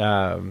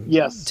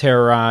 Yes.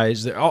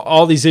 terrorize,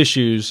 all these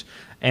issues.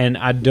 And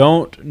I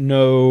don't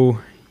know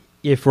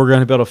if we're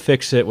going to be able to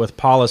fix it with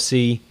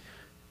policy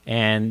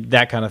and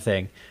that kind of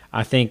thing.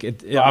 I think,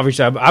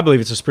 obviously, I believe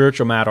it's a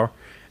spiritual matter.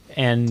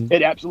 And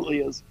It absolutely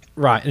is.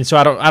 right. And so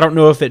I don't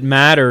know if it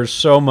matters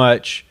so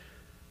much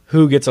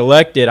who gets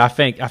elected. I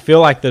feel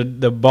like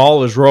the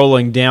ball is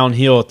rolling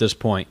downhill at this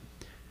point.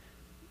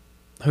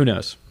 Who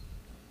knows?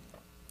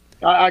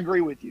 I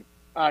agree with you.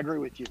 I agree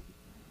with you.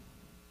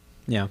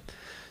 Yeah.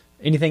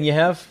 Anything you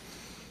have?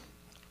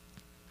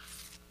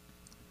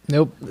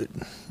 Nope.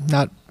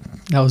 Not.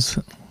 That was.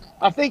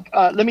 I think,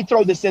 let me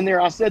throw this in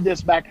there. I said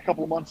this back a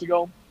couple of months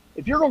ago.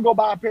 If you're going to go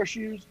buy a pair of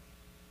shoes,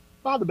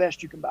 buy the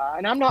best you can buy.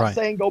 And I'm not Right.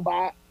 saying go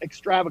buy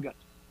extravagant.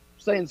 I'm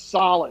saying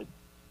solid,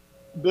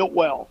 built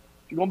well.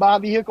 If you're going to buy a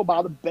vehicle,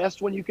 buy the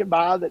best one you can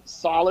buy that's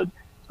solid.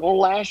 It's going to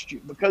last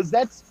you, because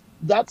that's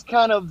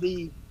kind of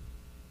the,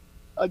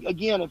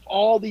 again, if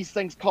all these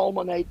things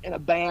culminate in a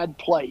bad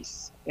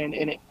place, and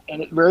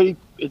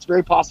it's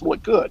very possible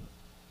it could,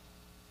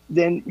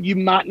 then you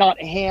might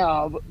not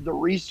have the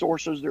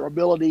resources, their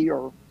ability,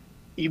 or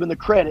even the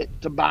credit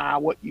to buy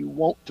what you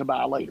want to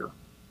buy later.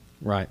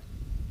 Right.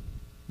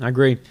 I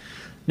agree.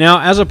 Now,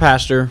 as a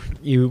pastor,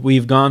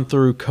 we've gone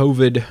through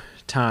COVID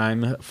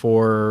time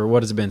for,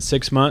 what has it been,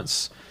 6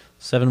 months,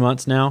 7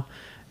 months now?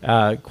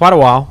 Quite a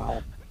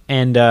while.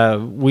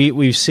 And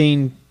we've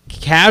seen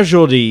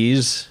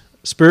casualties,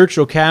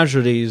 spiritual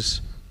casualties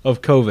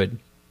of COVID.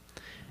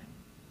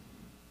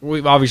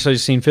 We've obviously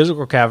seen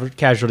physical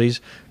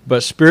casualties,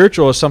 but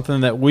spiritual is something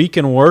that we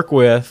can work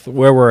with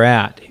where we're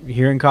at.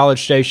 Here in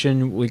College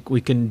Station, we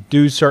can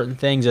do certain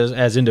things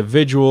as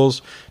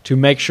individuals to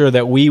make sure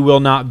that we will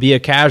not be a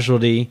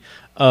casualty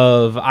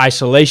of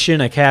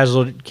isolation, a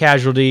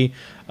casualty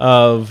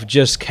of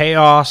just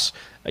chaos.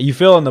 You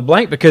fill in the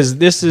blank, because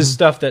this is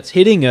stuff that's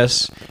hitting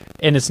us,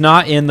 and it's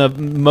not in the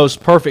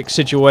most perfect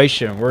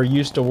situation. We're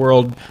used to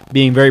world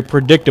being very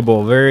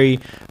predictable, very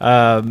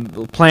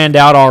planned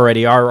out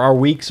already. Our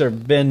weeks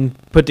have been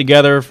put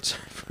together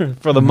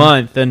for the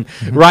month, and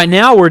right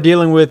now we're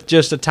dealing with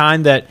just a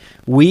time that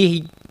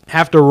we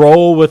have to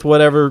roll with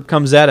whatever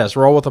comes at us,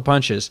 roll with the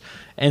punches.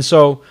 And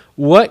so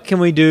what can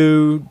we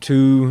do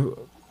to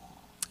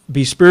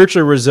be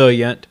spiritually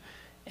resilient?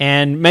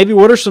 And maybe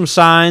what are some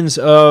signs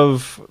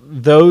of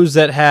those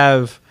that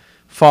have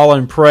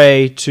fallen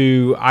prey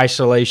to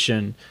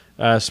isolation,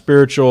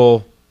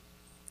 spiritual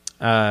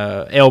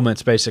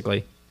ailments,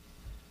 basically?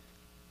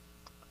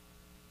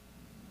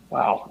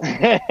 Wow.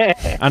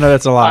 I know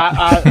that's a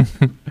lot.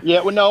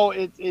 Yeah, well, no,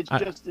 it's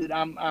just that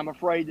I'm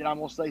afraid that I'm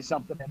going to say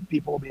something and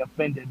people will be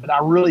offended. But I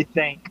really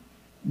think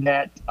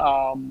that,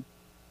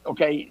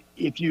 okay,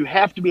 if you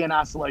have to be in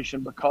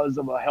isolation because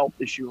of a health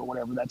issue or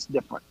whatever, that's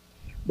different.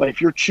 But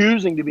if you're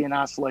choosing to be in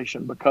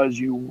isolation because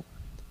you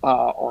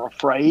are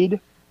afraid,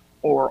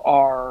 or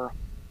are,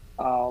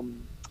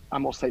 I'm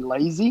going to say,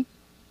 lazy,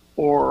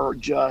 or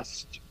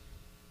just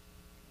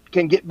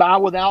can get by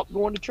without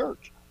going to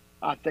church,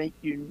 I think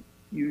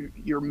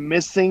you're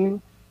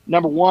missing,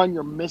 number one,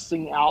 you're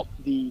missing out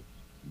the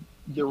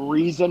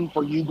reason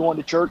for you going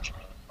to church.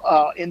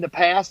 In the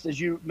past, as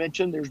you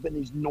mentioned, there's been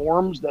these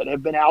norms that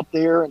have been out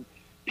there, and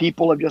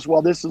people have just,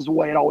 well, this is the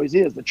way it always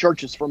is. The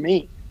church is for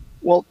me.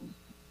 Well,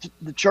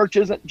 the church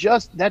isn't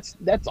just, that's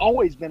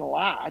always been a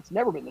lie. It's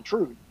never been the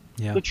truth.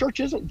 Yeah. The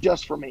church isn't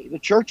just for me. The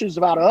church is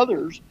about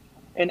others,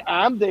 and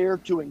I'm there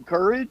to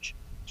encourage,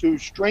 to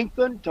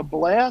strengthen, to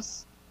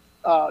bless,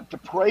 to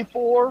pray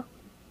for.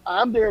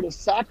 I'm there to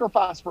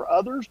sacrifice for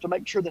others, to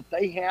make sure that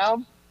they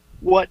have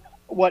what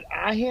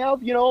I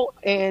have,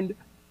 and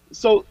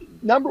so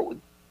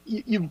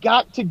you've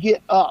got to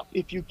get up.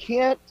 If you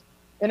can't,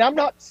 and I'm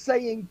not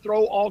saying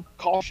throw all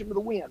caution to the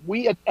wind.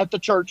 We at the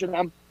church, and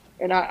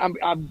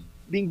I'm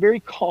being very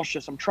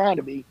cautious. I'm trying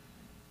to be.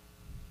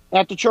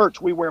 At the church,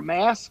 we wear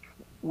masks.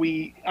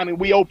 We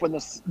open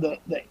the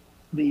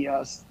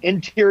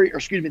interior,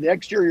 the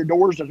exterior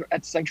doors at the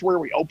sanctuary.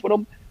 We open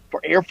them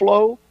for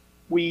airflow.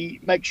 We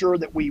make sure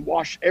that we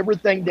wash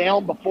everything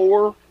down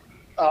before.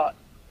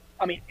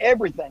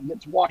 Everything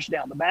gets washed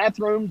down. The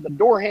bathrooms, the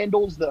door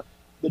handles, the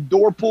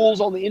door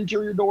pulls on the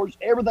interior doors,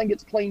 everything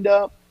gets cleaned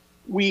up.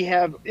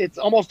 It's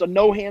almost a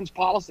no hands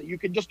policy. You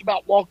can just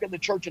about walk in the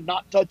church and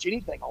not touch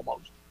anything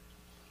almost.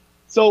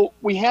 So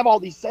we have all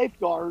these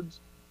safeguards,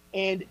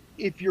 and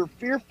if you're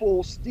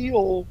fearful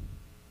still,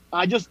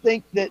 I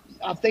think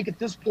at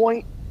this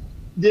point,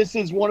 this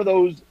is one of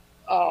those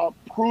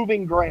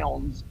proving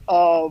grounds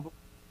of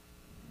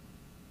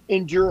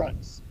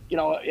endurance,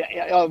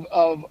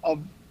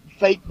 of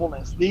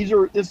faithfulness. This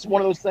is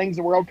one of those things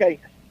that we're okay.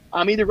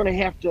 I'm either going to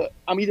have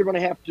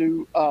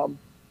to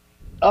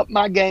up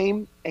my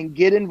game and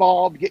get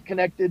involved, get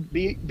connected,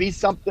 be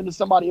something to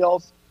somebody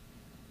else.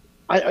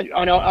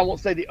 I know I won't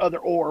say the other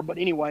or, but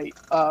anyway,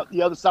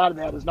 the other side of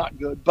that is not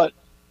good. But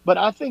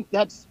I think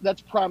that's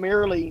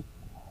primarily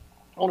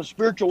on a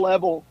spiritual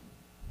level.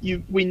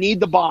 We need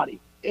the body.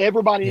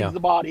 Everybody needs the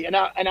body. And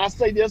I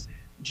say this: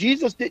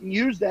 Jesus didn't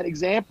use that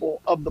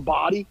example of the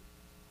body,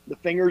 the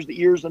fingers,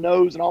 the ears, the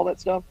nose, and all that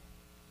stuff,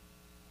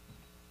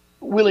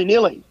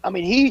 willy-nilly. I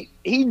mean,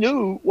 he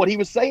knew what he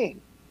was saying.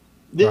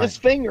 This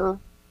finger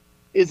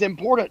is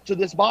important to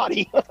this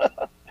body.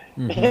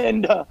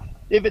 And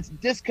if it's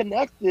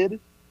disconnected,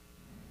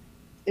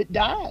 it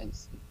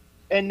dies.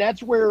 And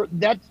that's where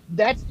that's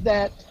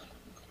that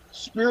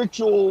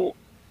spiritual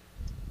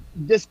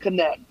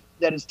disconnect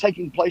that is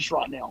taking place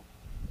right now.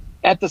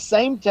 At the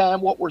same time,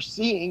 what we're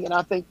seeing, and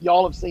I think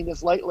y'all have seen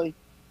this lately,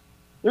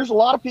 there's a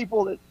lot of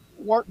people that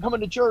weren't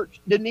coming to church,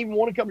 didn't even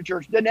want to come to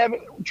church,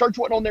 church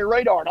wasn't on their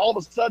radar, and all of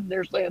a sudden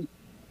they're saying,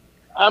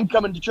 I'm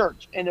coming to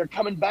church, and they're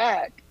coming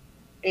back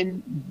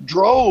in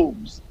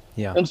droves.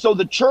 Yeah. And so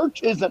the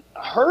church isn't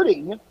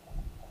hurting.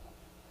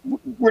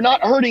 We're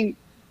not hurting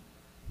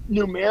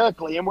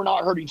numerically, and we're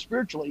not hurting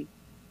spiritually,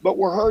 but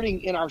we're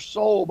hurting in our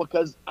soul,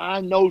 because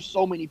I know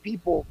so many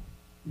people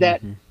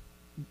that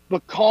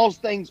because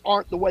things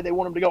aren't the way they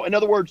want them to go. In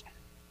other words,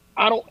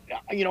 I don't,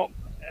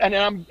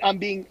 and I'm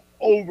being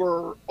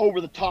over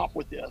the top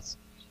with this.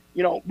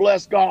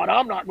 Bless God,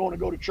 I'm not going to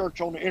go to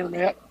church on the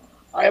internet.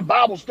 I have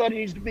Bible study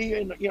needs to be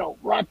in,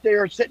 right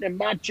there sitting in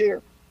my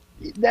chair.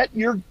 That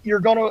you're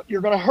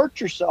gonna hurt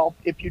yourself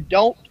if you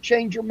don't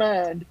change your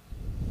mind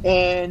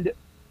and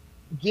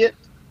get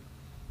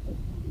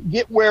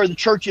where the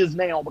church is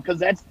now, because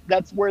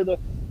that's where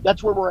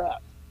we're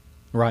at.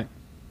 Right.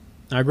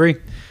 I agree.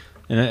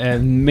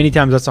 And many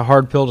times that's a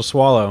hard pill to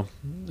swallow,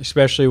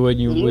 especially when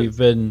we've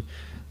been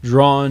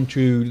drawn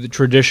to the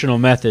traditional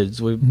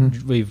methods.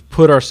 We've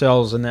put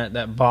ourselves in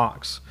that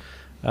box.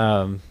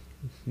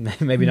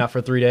 Maybe not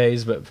for 3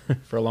 days, but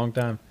for a long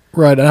time.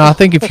 Right, and I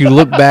think if you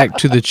look back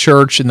to the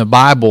church in the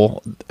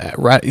Bible,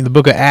 right in the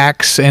book of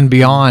Acts and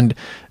beyond,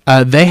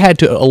 they had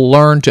to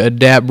learn to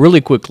adapt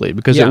really quickly,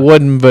 because it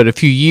wasn't but a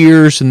few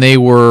years and they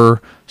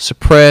were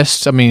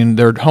suppressed. I mean,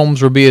 their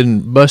homes were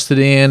being busted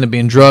in and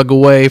being drug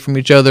away from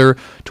each other,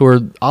 to where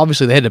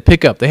obviously they had to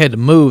pick up, they had to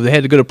move, they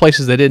had to go to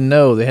places they didn't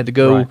know, they had to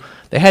go,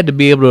 they had to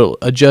be able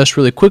to adjust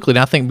really quickly. And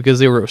I think because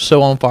they were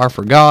so on fire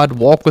for God,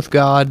 walk with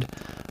God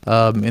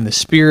in the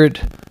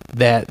Spirit,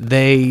 that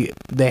they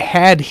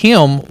had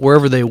Him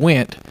wherever they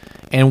went.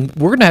 And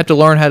we're going to have to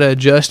learn how to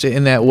adjust it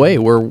in that way,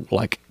 where,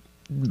 like,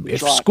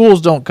 if schools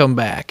don't come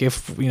back,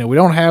 if we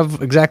don't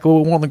have exactly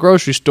what we want in the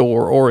grocery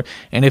store,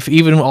 and if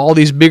even all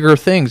these bigger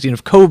things,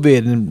 if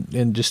COVID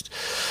and just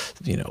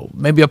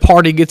maybe a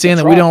party gets in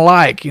that we don't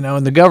like,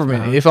 in the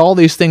government, if all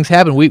these things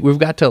happen, we've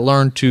got to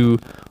learn to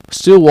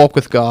still walk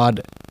with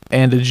God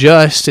and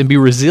adjust and be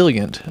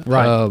resilient,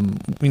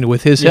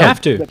 with His help. You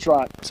have to. That's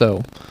right.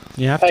 So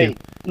you have to.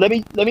 Let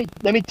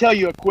me tell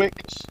you a quick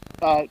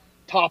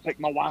topic.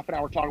 My wife and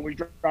I were talking. We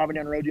were driving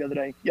down the road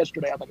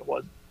yesterday, I think it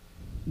was.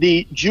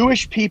 The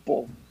Jewish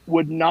people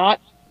would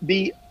not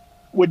be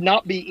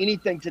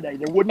anything today.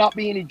 There would not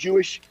be any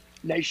Jewish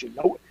nation,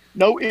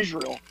 no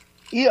Israel,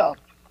 if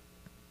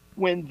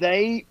when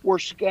they were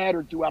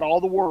scattered throughout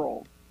all the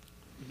world,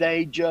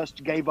 they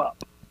just gave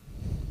up.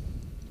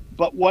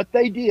 But what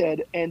they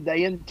did, and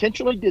they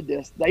intentionally did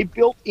this, they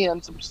built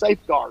in some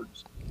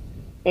safeguards.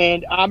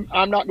 And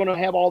I'm not going to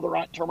have all the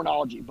right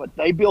terminology, but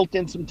they built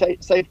in some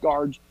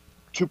safeguards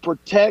to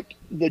protect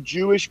the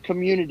Jewish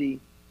community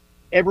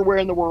everywhere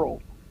in the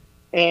world.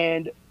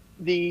 And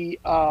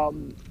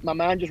my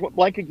mind just went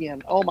blank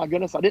again. Oh my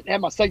goodness, I didn't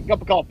have my second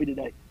cup of coffee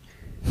today.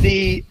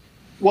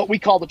 What we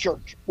call the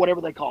church, whatever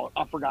they call it,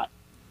 I forgot.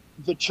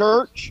 The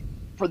church,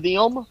 for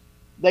them,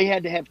 they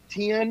had to have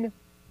 10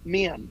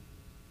 men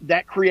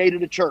that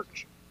created a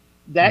church.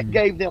 That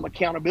gave them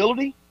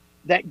accountability.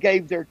 That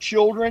gave their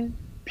children,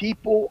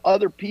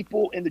 other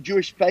people in the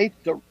Jewish faith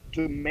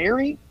to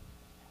marry.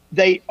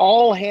 They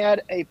all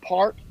had a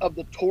part of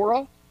the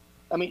Torah.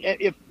 I mean,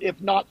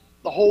 if not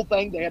the whole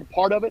thing, they had a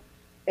part of it,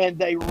 and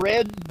they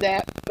read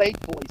that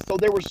faithfully. So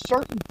there were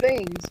certain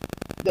things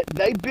that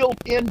they built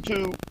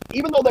into,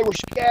 even though they were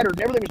scattered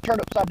and everything was turned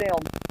upside down,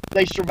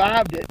 they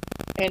survived it.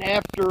 And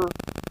after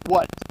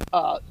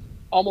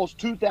almost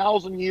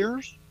 2,000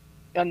 years,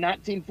 in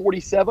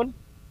 1947,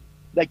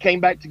 they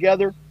came back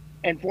together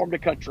and formed a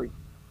country,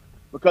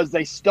 because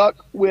they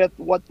stuck with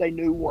what they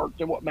knew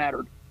worked and what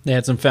mattered. They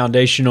had some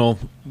foundational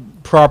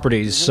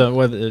properties. So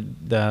whether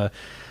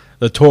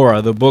the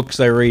Torah, the books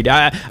they read.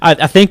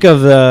 I think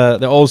of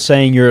the old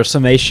saying, you're a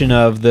summation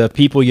of the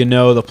people you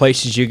know, the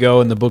places you go,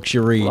 and the books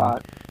you read.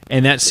 Right.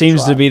 And that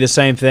seems to be the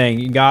same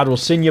thing. God will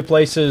send you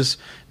places,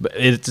 but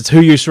it's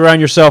who you surround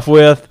yourself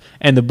with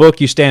and the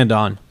book you stand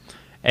on.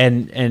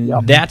 And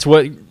that's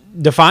what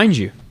defines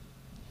you.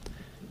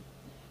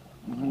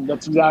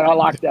 That's exactly, I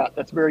like that.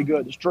 That's very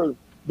good. It's true.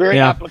 Very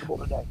Yeah. applicable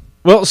today.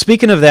 Well,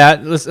 speaking of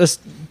that, let's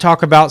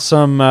talk about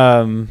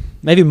some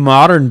maybe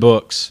modern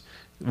books.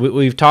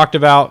 We've talked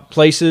about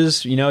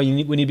places. We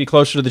need to be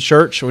closer to the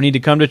church. We need to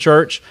come to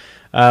church.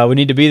 We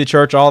need to be the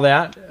church. All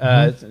that.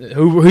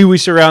 Who we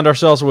surround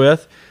ourselves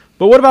with.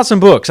 But what about some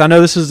books? I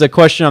know this is a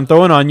question I'm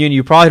throwing on you, and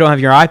you probably don't have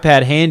your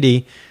iPad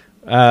handy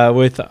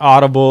with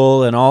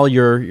Audible and all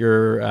your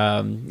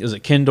is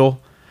it Kindle?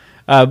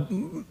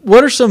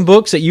 What are some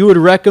books that you would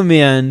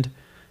recommend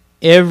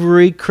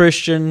every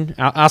Christian,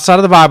 outside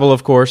of the Bible,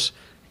 of course,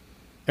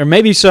 or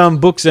maybe some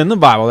books in the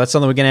Bible? That's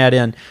something we can add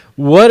in.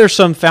 What are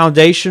some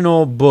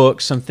foundational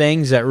books, some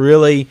things that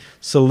really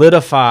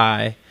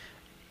solidify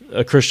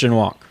a Christian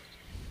walk?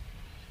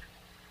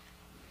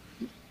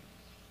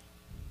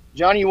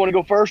 Johnny, you want to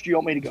go first, or you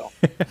want me to go?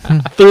 I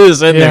threw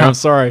this in there. I'm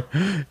sorry.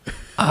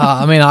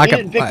 I He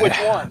didn't pick which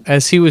one.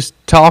 As he was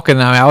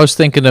talking, I was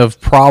thinking of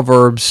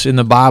Proverbs in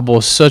the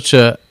Bible, such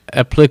a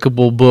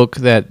applicable book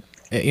that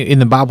in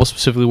the Bible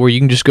specifically, where you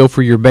can just go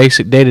for your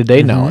basic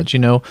day-to-day knowledge,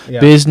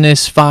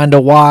 business, find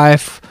a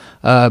wife,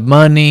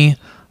 money,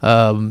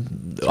 all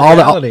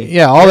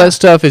that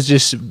stuff is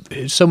just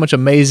so much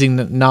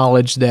amazing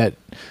knowledge that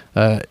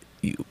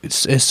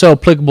it's so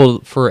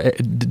applicable for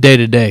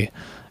day-to-day.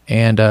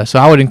 And so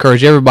I would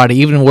encourage everybody,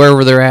 even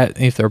wherever they're at,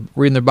 if they're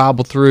reading their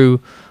Bible through,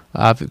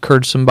 I've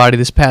encouraged somebody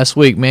this past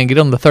week, man, get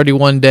on the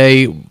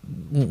 31-day,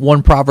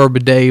 one proverb a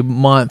day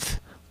month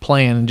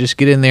plan and just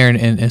get in there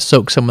and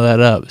soak some of that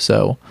up.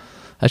 So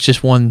that's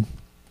just one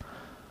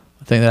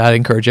thing that I'd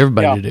encourage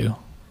everybody to do.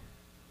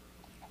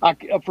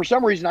 For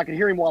some reason, I could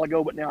hear him a while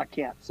ago, but now I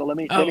can't. So let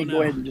me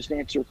go ahead and just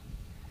answer.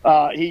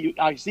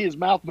 I see his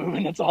mouth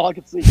moving. That's all I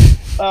could see.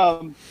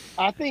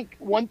 I think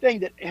one thing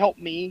that helped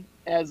me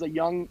as a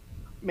young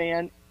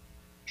man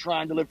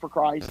trying to live for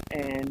Christ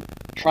and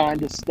trying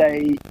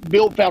to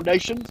build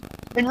foundations.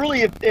 And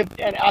really,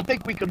 and I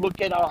think we could look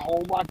at our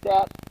home like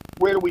that.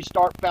 Where do we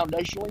start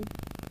foundationally?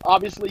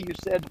 Obviously, you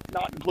said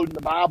not including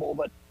the Bible,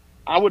 but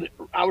I would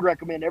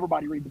recommend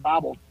everybody read the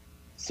Bible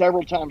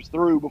several times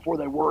through before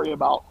they worry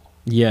about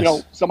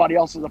somebody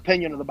else's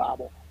opinion of the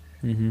Bible.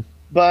 Mm-hmm.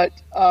 But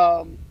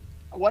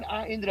what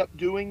I ended up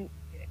doing,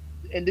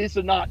 and these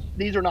are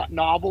not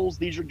novels,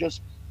 these are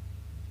just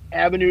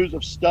avenues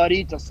of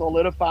study to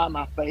solidify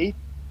my faith.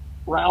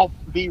 Ralph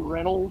V.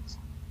 Reynolds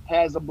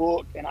has a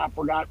book, and I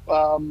forgot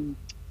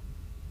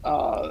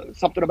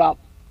something about,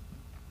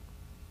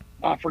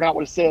 I forgot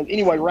what it says.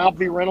 Anyway, Ralph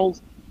V.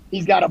 Reynolds,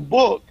 he's got a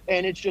book,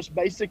 and it's just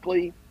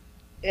basically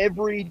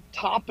every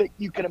topic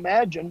you can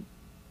imagine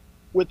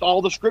with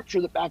all the scripture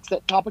that backs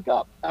that topic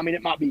up. I mean,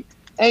 it might be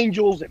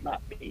angels, it might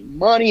mean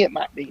money, it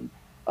might mean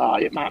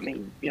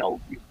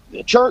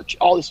the church,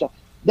 all this stuff.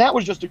 That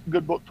was just a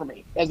good book for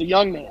me as a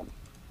young man.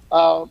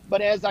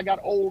 But as I got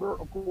older,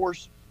 of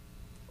course,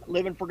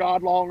 living for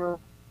God longer,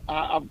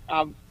 I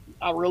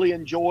really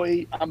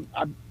enjoy.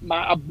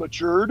 I've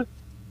matured,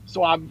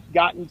 so I've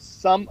gotten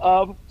some.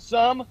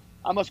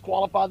 I must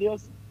qualify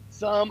this.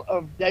 Some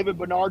of David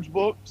Bernard's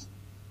books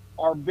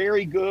are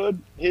very good.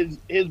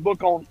 His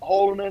book on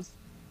holiness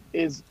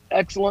is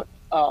excellent.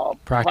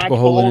 Practical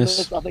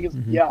Holiness. I think it's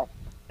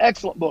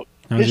excellent book.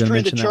 History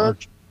of the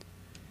Church,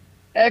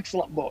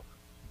 excellent book.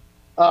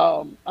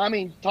 I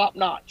mean, top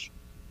notch.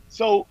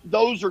 So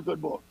those are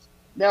good books.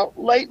 Now,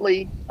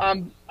 lately,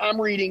 I'm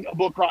reading a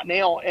book right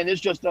now, and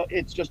it's just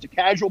a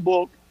casual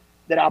book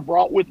that I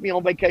brought with me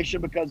on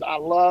vacation because I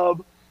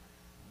love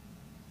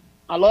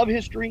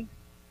history,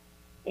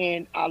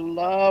 and I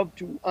love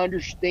to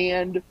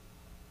understand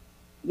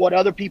what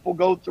other people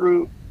go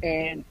through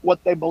and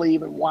what they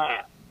believe and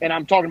why. And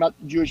I'm talking about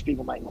the Jewish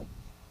people mainly.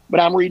 But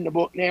I'm reading a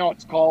book now.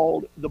 It's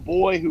called The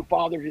Boy Who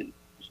Followed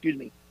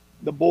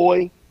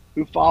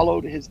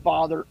His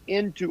Father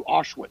into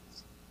Auschwitz,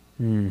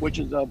 which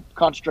is a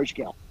concentration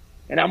camp.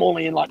 And I'm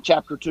only in like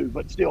chapter 2,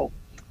 but still,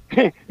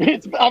 I've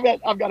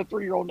got a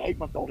 3-year-old and an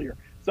 8-month-old here.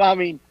 So, I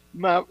mean,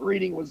 my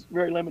reading was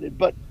very limited,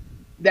 but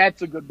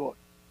that's a good book.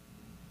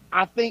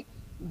 I think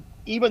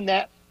even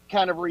that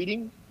kind of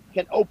reading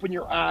can open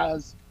your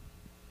eyes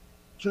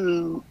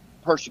to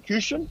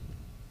persecution,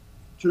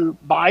 to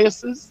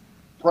biases,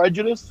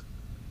 prejudice.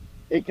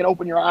 It can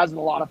open your eyes in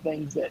a lot of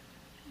things that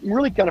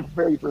really kind of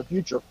prepare you for the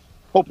future.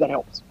 Hope that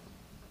helps.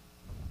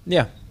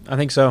 Yeah, I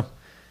think so.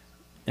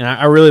 And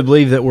I really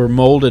believe that we're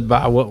molded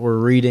by what we're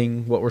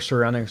reading, what we're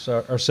surrounding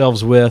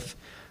ourselves with,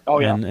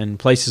 and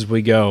places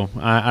we go.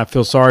 I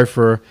feel sorry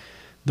for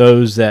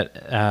those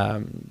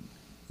that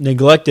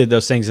neglected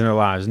those things in their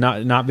lives,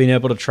 not being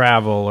able to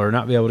travel or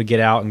not be able to get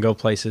out and go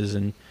places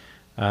and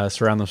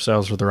surround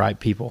themselves with the right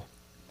people.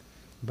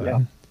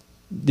 But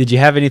did you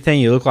have anything?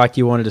 You look like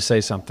you wanted to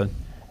say something.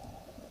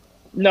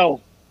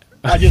 No.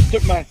 I just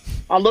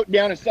I looked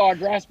down and saw a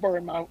grassburr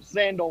in my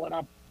sandal,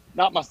 and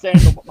not my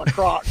sandal, but my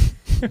Crocs.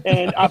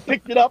 And I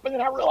picked it up, and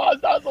then I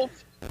realized I was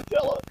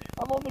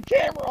I'm on the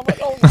camera. I'm like,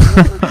 oh,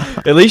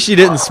 Lord. At least you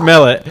didn't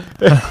smell it.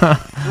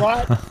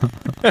 Right?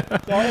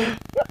 Sorry.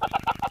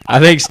 I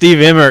think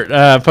Steve Emmert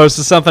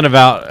posted something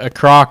about a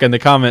croc in the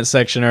comment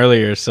section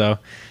earlier, so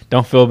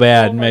don't feel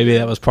bad. Maybe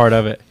that was part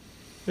of it.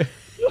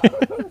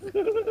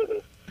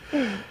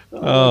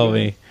 Oh,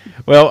 me.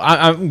 Well,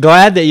 I'm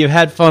glad that you've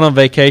had fun on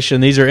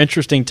vacation. These are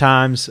interesting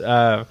times.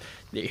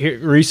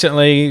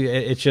 Recently,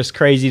 it's just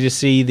crazy to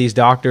see these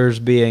doctors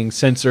being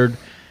censored,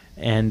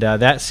 and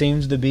that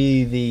seems to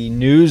be the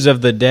news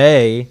of the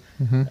day.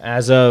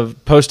 As of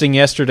posting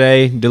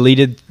yesterday,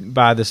 deleted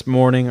by this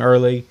morning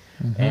early,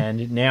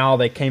 and now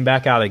they came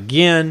back out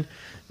again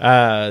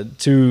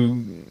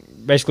to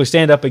basically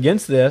stand up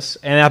against this,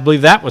 and I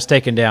believe that was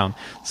taken down.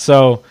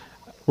 So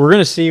we're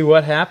going to see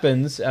what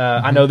happens.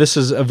 I know this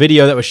is a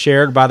video that was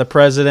shared by the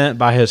president,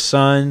 by his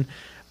son,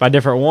 by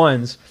different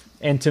ones.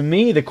 And to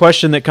me, the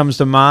question that comes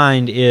to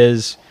mind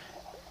is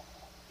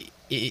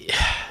it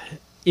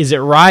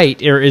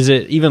right, or is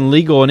it even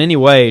legal in any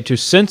way to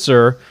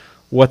censor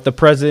what the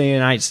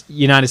president of the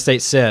United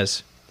States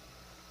says?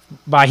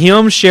 By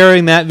him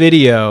sharing that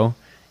video,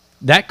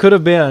 that could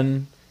have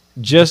been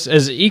just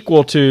as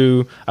equal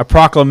to a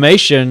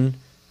proclamation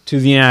to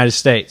the United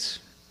States.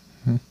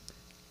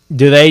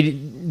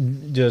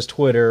 Does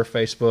Twitter,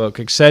 Facebook,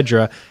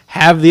 etc.,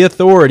 have the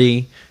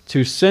authority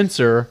to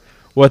censor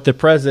what the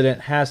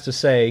president has to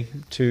say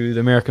to the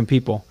American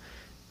people?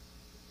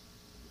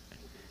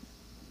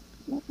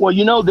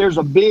 Well, there's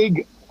a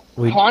big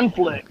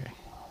conflict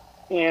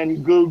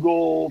in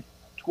Google,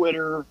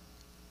 Twitter.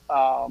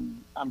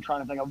 I'm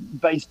trying to think of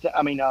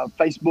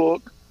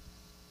Facebook,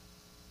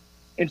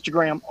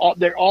 Instagram.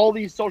 All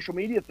these social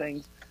media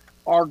things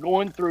are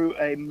going through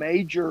a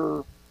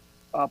major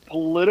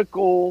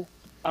political.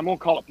 I'm going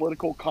to call it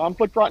political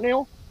conflict right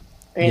now.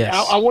 And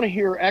yes. I want to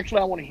hear.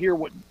 Actually, I want to hear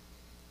what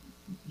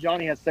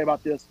Johnny has to say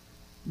about this.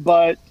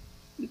 But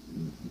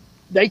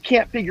they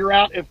can't figure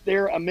out if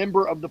they're a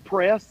member of the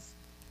press,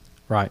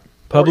 right?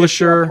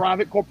 Publisher, a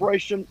private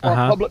corporation, or a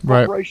public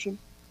corporation.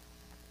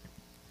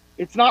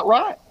 It's not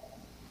right.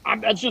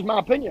 That's just my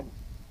opinion.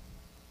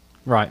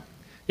 Right.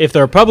 If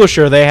they're a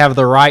publisher, they have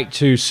the right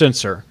to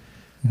censor.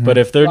 But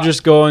if they're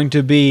just going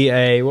to be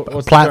a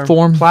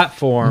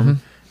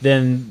platform,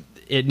 then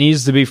it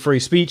needs to be free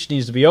speech,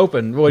 needs to be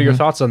open. What are your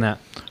thoughts on that?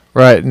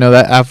 Right. No,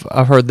 that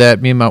I've heard that.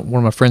 Me and one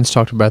of my friends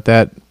talked about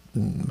that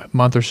a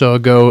month or so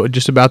ago,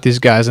 just about these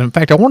guys. And in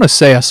fact, I want to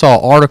say I saw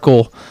an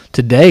article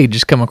today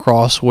just come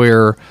across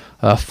where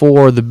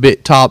 4 of the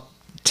top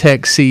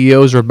tech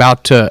CEOs are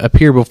about to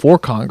appear before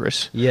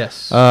Congress.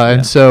 Yes.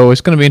 And so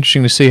it's going to be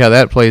interesting to see how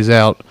that plays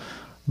out.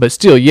 But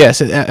still,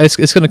 yes,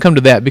 it's going to come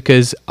to that,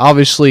 because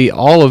obviously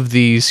all of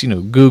these,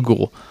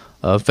 Google,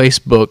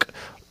 Facebook,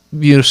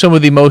 some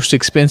of the most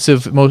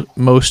expensive,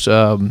 most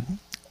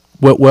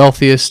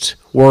wealthiest,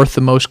 worth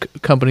the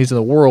most companies in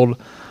the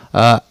world.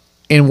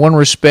 In one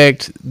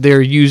respect,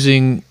 they're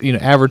using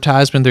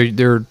advertisement.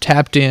 They're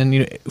tapped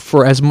in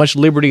for as much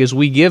liberty as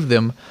we give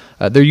them.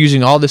 They're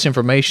using all this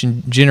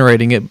information,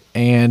 generating it,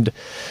 and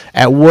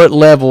at what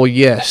level,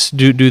 yes,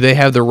 do they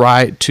have the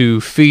right to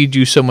feed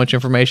you so much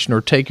information,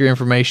 or take your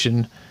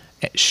information,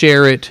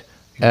 share it,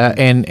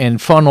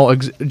 and funnel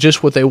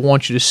just what they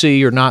want you to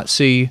see or not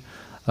see?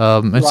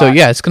 So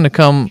yeah, it's going to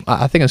come.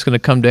 I think it's going to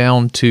come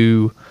down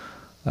to.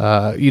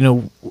 Are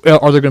there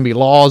going to be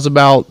laws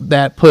about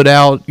that put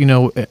out,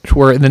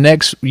 where in the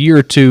next year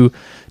or two,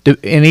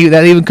 and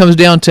that even comes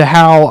down to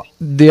how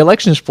the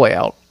elections play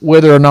out,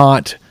 whether or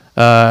not,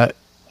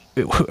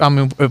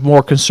 if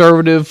more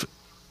conservative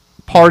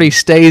party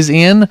stays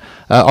in,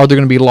 are there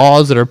going to be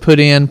laws that are put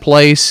in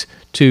place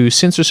to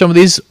censor some of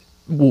these,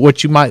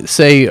 what you might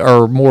say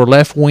are more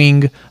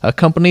left-wing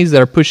companies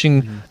that are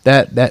pushing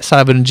that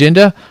side of an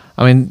agenda?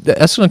 I mean,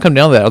 that's going to come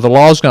down to that. Are the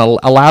laws going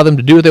to allow them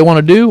to do what they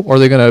want to do, or are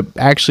they going to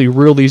actually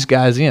reel these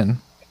guys in?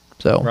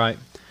 So right.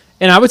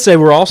 And I would say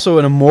we're also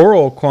in a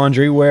moral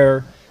quandary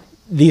where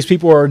these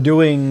people are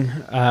doing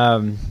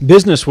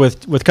business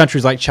with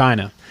countries like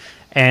China.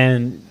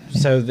 And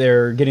so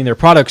they're getting their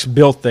products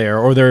built there,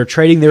 or they're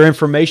trading their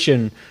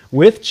information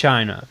with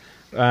China.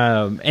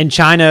 And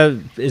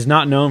China is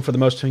not known for the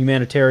most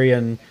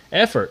humanitarian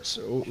efforts.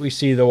 We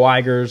see the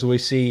Uyghurs, we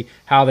see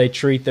how they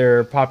treat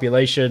their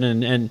population,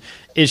 and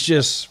it's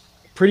just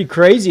pretty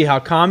crazy how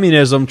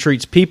communism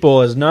treats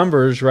people as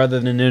numbers rather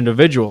than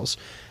individuals.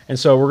 And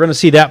so we're going to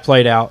see that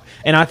played out.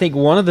 And I think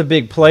one of the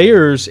big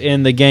players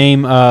in the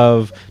game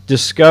of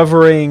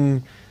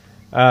discovering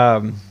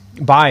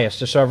bias,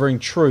 discovering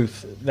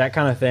truth, that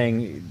kind of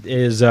thing,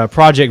 is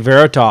Project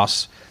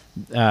Veritas.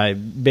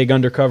 Big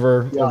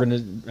undercover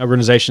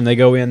organization. They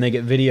go in, they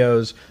get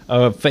videos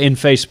in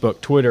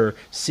Facebook, Twitter,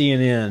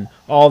 CNN,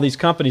 all these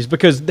companies,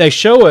 because they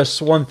show us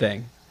one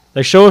thing.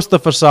 They show us the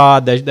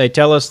facade. They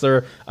tell us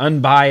they're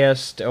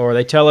unbiased, or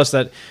they tell us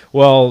that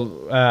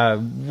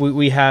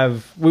we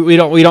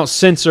don't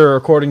censor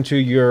according to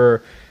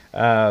your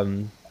I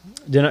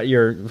was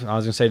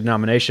going to say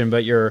denomination,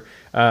 but your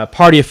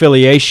party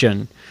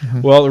affiliation.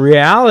 Well, the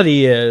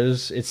reality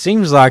is, it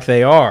seems like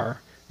they are.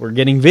 We're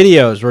getting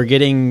videos, we're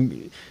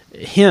getting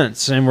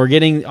hints, and we're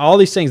getting all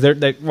these things.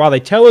 While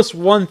they tell us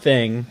one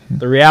thing,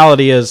 the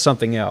reality is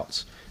something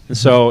else. And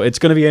so it's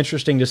going to be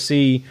interesting to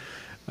see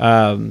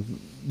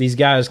these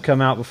guys come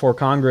out before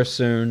Congress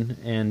soon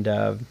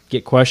and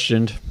get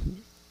questioned.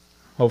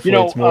 Hopefully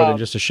it's more than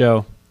just a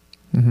show.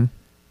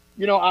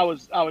 I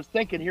was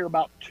thinking here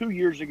about 2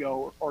 years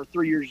ago or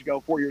 3 years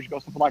ago, 4 years ago,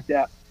 something like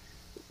that.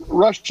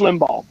 Rush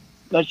Limbaugh.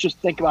 Let's just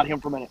think about him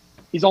for a minute.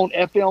 He's on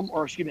FM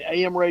or excuse me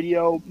AM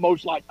radio.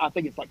 I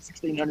think it's like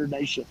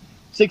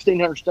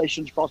 1,600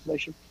 stations across the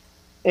nation.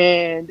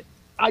 And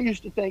I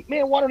used to think,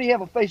 man, why don't he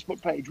have a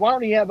Facebook page? Why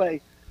don't he have a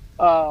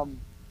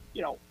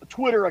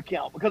Twitter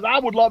account? Because I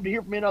would love to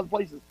hear from him in other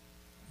places.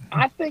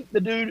 I think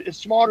the dude is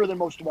smarter than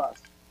most of us.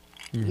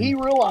 Mm-hmm. He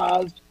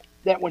realized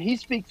that when he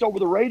speaks over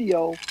the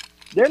radio,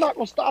 they're not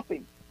going to stop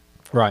him.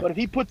 Right. But if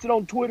he puts it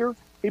on Twitter,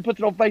 he puts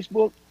it on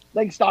Facebook,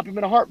 they can stop him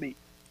in a heartbeat.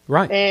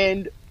 Right.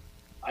 And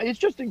it's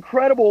just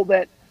incredible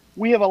that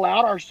we have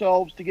allowed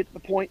ourselves to get to the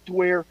point to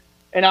where,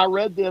 and I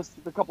read this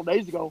a couple of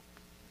days ago,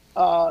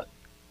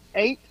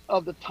 8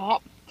 of the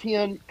top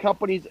 10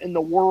 companies in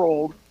the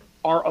world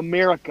are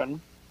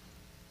American,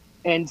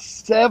 and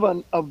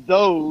 7 of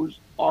those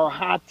are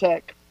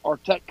high-tech or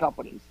tech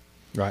companies.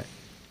 Right.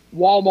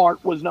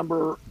 Walmart was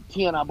number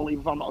 10, I believe,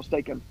 if I'm not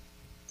mistaken.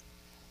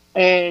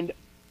 And,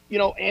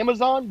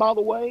 Amazon, by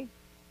the way,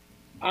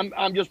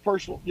 I'm just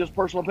personal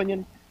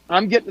opinion,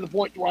 I'm getting to the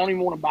point where I don't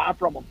even want to buy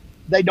from them.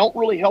 They don't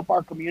really help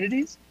our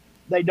communities.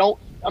 They don't,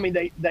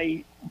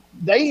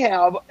 they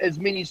have as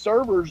many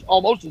servers,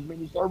 almost as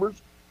many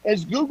servers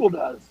as Google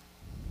does.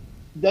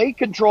 They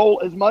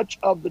control as much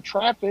of the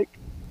traffic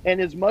and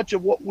as much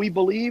of what we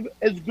believe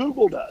as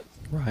Google does.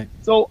 Right.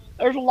 So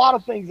there's a lot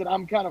of things that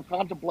I'm kind of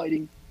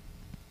contemplating.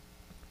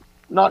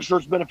 Not sure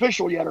it's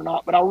beneficial yet or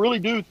not, but I really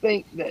do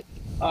think that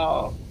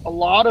a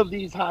lot of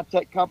these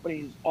high-tech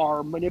companies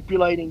are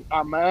manipulating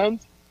our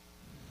minds.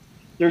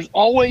 There will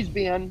always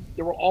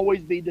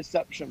be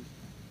deception.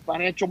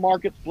 Financial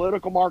markets,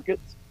 political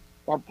markets,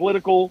 or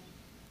political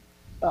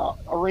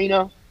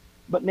arena.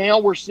 But now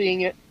we're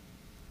seeing it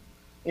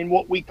in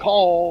what we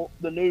call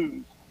the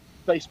news,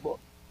 Facebook.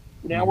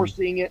 Now we're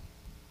seeing it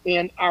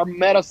in our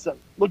medicine.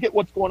 Look at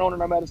what's going on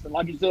in our medicine.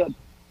 Like you said,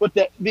 put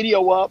that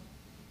video up,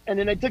 and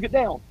then they took it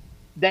down.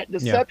 That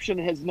deception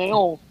has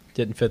now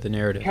didn't fit the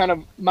narrative. Kind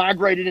of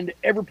migrated into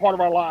every part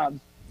of our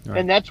lives. Right.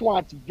 And that's why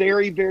it's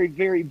very, very,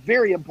 very,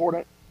 very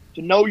important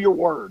to know your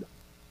word,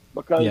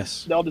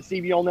 because they'll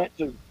deceive you on that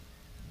too.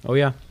 Oh,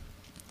 yeah.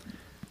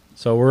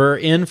 So we're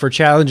in for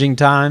challenging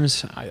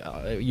times.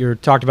 You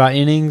talked about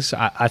innings.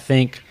 I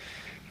think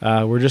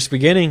we're just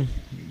beginning.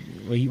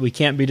 We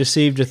can't be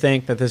deceived to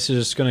think that this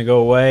is just going to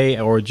go away,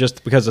 or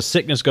just because the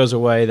sickness goes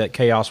away that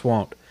chaos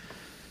won't.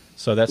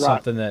 So that's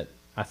something that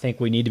I think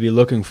we need to be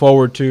looking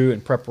forward to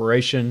in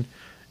preparation.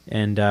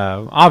 And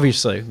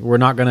obviously, we're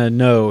not going to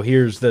know,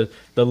 here's the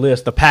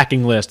list, the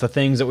packing list, the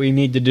things that we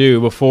need to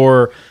do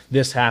before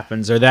this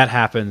happens or that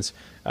happens.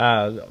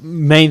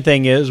 Main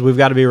thing is we've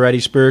got to be ready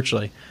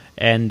spiritually.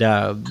 And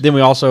then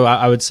we also,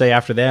 I would say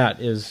after that,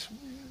 is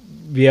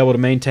be able to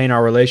maintain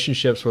our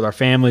relationships with our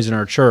families and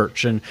our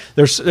church. And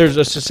there's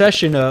a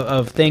succession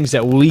of things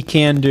that we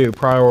can do,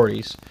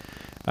 priorities.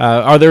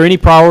 Are there any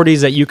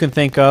priorities that you can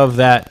think of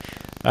that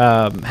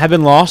have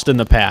been lost in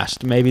the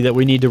past, maybe that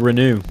we need to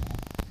renew?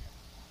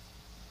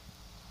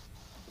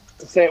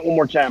 Say it one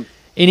more time.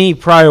 Any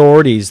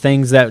priorities,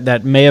 things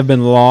that may have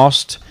been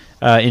lost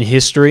in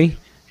history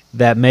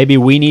that maybe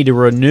we need to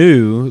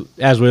renew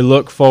as we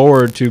look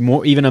forward to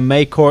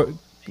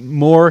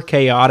more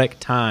chaotic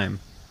time?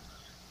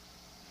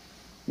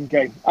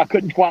 Okay, I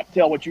couldn't quite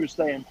tell what you were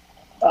saying.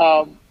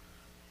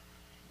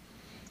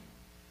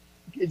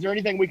 Is there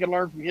anything we can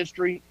learn from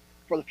history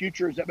for the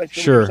future? Is that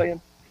basically what you're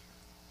saying?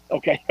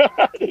 Okay.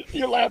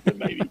 You're laughing,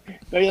 maybe.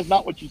 Maybe that's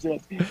not what you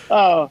said.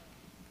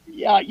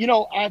 Yeah,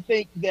 I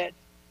think that,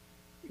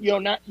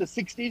 not the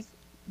 60s,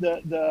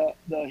 the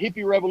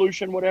hippie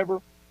revolution,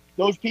 whatever,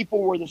 those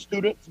people were the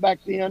students back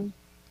then.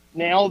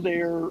 Now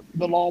they're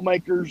the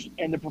lawmakers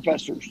and the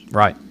professors.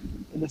 Right.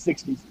 In the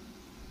 60s.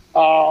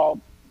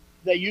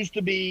 They used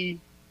to be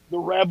the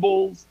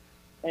rebels,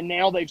 and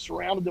now they've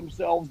surrounded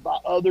themselves by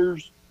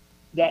others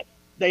that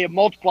they have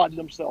multiplied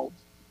themselves.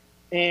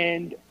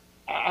 And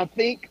I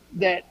think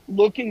that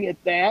looking at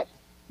that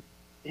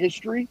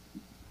history,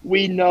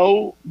 we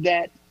know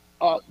that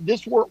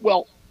this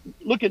world,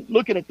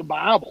 looking at the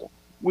Bible,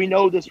 we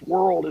know this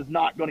world is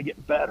not going to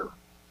get better.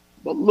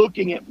 But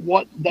looking at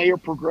what they are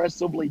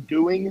progressively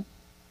doing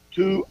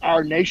to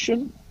our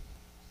nation,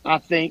 I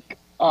think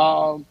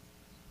it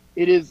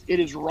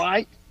is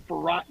right for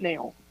right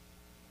now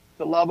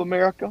to love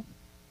America,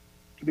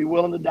 to be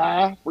willing to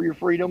die for your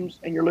freedoms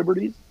and your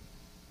liberties.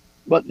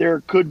 But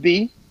there could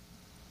be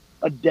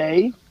a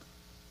day,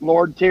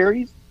 Lord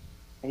tarries,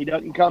 and he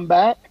doesn't come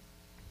back,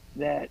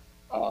 that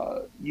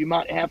you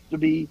might have to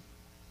be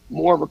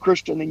more of a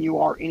Christian than you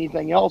are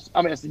anything else.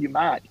 I mean, I said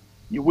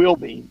you will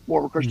be more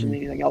of a Christian than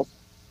anything else,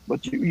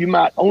 but you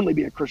might only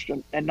be a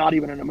Christian and not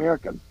even an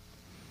American.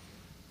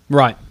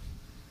 Right.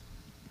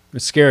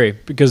 It's scary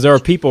because there are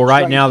people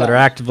right now that are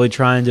actively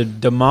trying to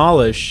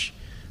demolish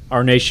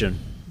our nation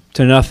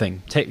to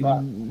nothing.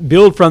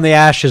 Build from the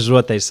ashes is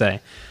what they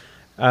say.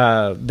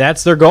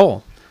 That's their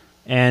goal.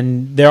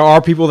 And there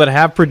are people that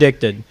have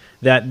predicted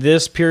that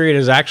this period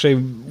is actually,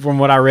 from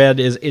what I read,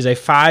 is a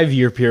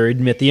 5-year period.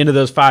 And at the end of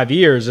those 5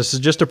 years, this is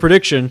just a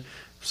prediction.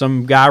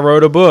 Some guy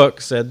wrote a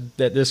book, said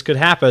that this could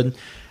happen.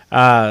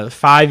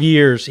 5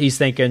 years, he's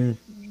thinking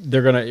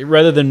they're going to,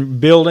 rather than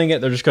building it,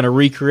 they're just going to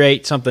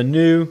recreate something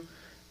new,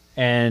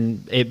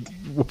 and it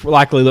will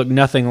likely look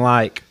nothing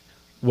like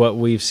what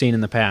we've seen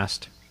in the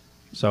past.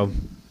 So,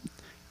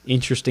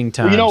 interesting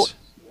times.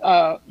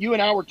 Well, you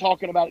and I were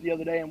talking about it the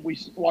other day, and we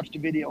watched a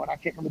video, and I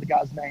can't remember the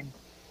guy's name,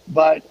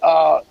 but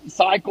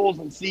cycles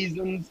and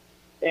seasons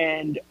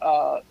and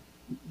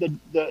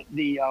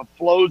the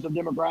flows of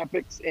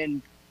demographics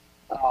and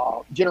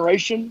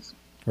generations.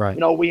 Right.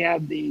 We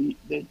have the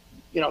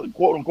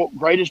quote unquote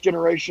greatest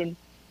generation,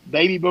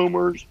 baby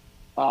boomers,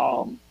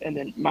 and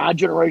then my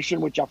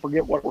generation, which I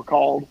forget what we're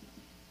called.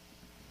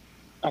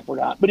 I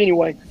forgot. But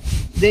anyway,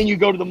 then you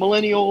go to the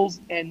millennials,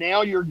 and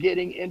now you're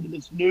getting into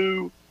this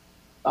new,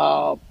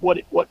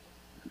 what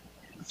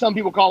some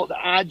people call it the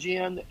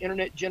iGen, the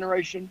internet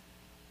generation.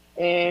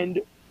 And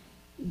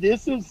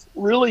this is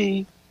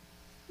really,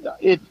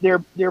 their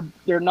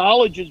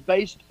knowledge is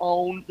based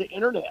on the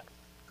internet.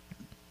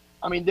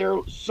 I mean, their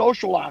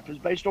social life is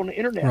based on the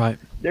internet. Right.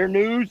 Their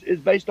news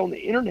is based on the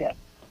internet.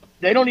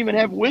 They don't even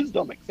have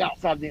wisdom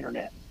outside the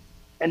internet.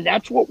 And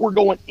that's what we're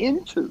going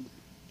into.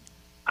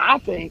 I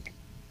think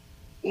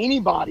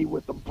anybody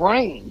with a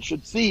brain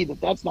should see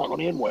that that's not going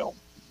to end well.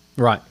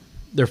 Right.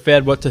 They're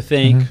fed what to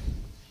think,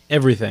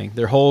 everything.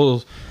 Their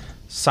whole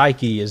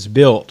psyche is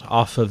built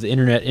off of the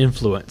internet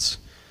influence.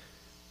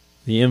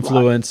 The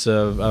influence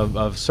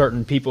of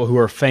certain people who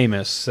are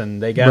famous,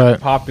 and they got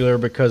popular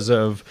because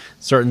of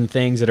certain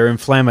things that are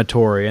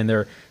inflammatory, and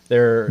they're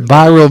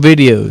viral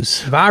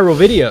videos. Viral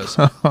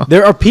videos.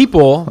 There are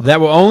people that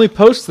will only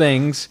post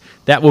things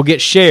that will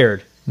get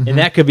shared, and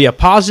that could be a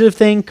positive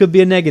thing, could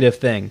be a negative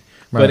thing,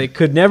 but it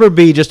could never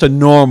be just a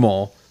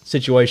normal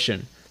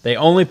situation. They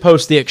only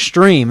post the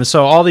extreme, and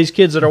so all these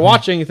kids that are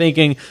watching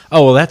thinking,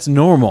 "Oh, well, that's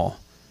normal."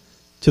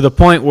 To the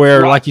point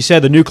where, like you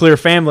said, the nuclear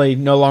family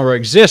no longer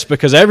exists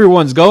because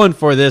everyone's going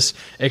for this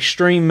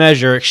extreme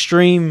measure,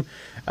 extreme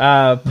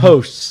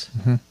posts.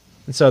 And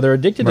so they're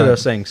addicted to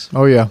those things.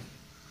 Oh, yeah.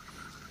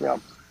 Yeah.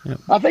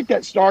 I think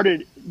that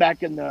started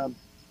back in the,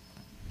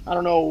 I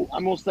don't know,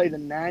 I'm going to say the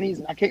 90s,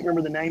 and I can't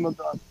remember the name of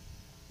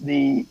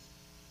the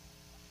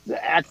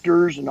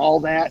actors and all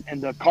that, and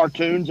the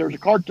cartoons. There was a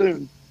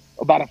cartoon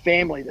about a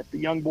family that the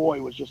young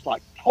boy was just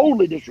like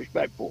totally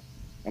disrespectful,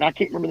 and I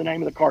can't remember the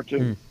name of the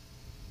cartoon.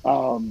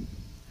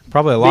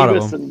 Probably a lot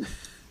Beavis of them.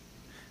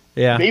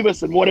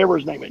 Beavis and whatever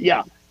his name is.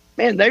 Yeah,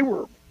 man, they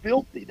were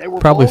filthy. They were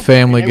probably vulgar.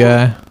 Family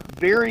Guy.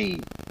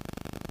 Very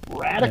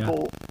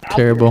radical. Out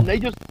Terrible. there.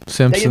 And they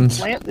Simpsons.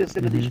 They implant this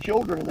into these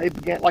children, and they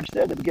began, like I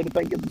said, they began to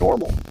think it's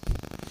normal.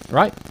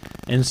 Right,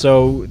 and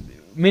so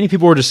many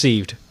people were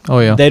deceived. Oh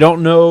yeah. They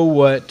don't know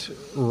what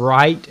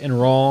right and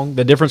wrong,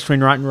 the difference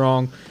between right and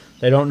wrong.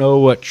 They don't know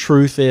what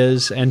truth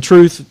is, and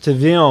truth to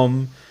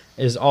them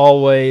is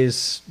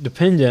always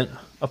dependent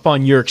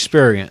upon your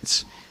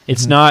experience.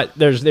 It's not,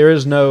 there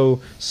is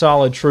no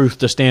solid truth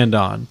to stand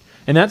on.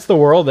 And that's the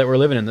world that we're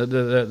living in.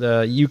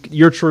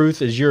 Your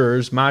truth is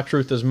yours, my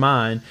truth is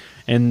mine,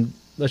 and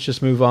let's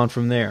just move on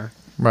from there.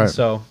 Right.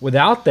 So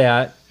without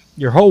that,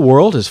 your whole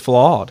world is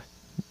flawed.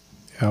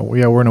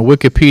 We're in a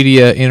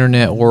Wikipedia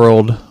internet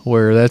world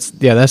where that's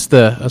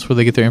where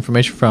they get their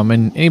information from,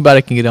 and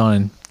anybody can get on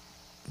and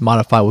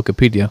modify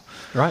Wikipedia.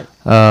 Right.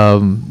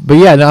 But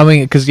yeah, no, I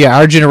mean, because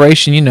our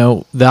generation,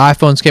 the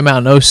iPhones came out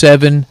in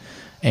 2007,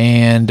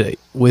 and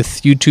with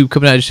YouTube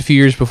coming out just a few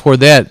years before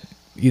that,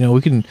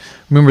 we can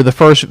remember the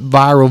first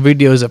viral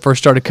videos that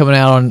first started coming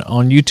out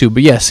on YouTube.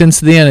 But yeah,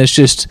 since then it's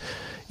just,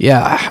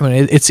 I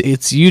mean, it's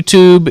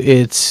YouTube,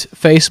 it's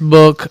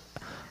Facebook.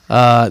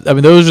 I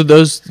mean,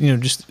 those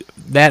just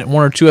that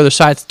one or two other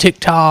sites,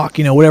 TikTok,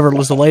 whatever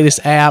was the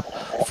latest app,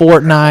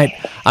 Fortnite.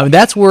 I mean,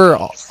 that's where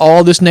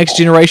all this next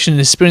generation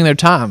is spending their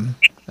time.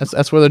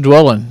 That's where they're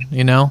dwelling,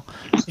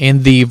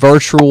 in the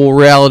virtual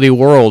reality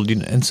world.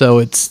 And so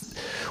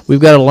we've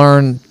got to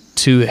learn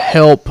to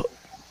help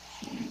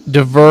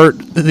divert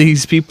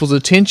these people's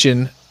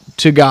attention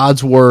to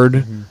God's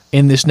word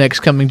in this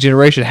next coming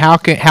generation. How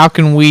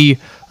can we,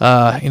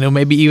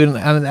 maybe even,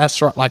 I mean, that's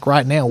like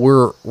right now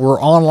we're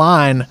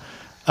online,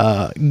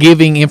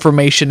 giving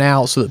information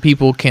out so that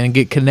people can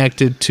get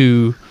connected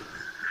to,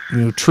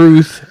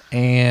 truth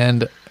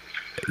and,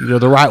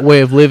 the right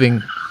way of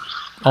living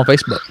on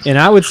Facebook. And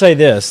I would say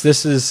this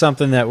is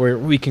something that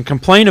we can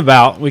complain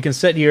about. We can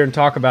sit here and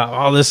talk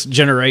about, this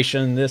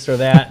generation, this or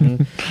that,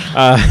 and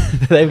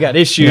they've got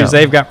issues,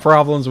 they've got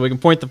problems. We can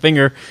point the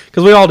finger,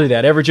 because we all do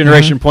that. Every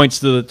generation points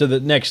to the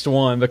next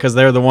one because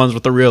they're the ones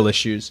with the real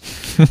issues.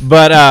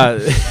 But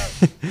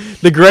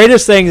the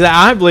greatest thing that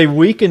I believe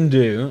we can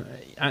do,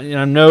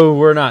 I know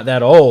we're not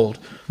that old,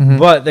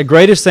 but the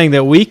greatest thing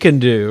that we can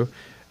do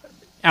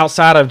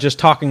outside of just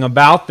talking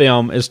about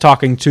them is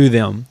talking to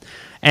them.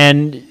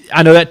 And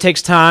I know that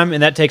takes time,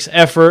 and that takes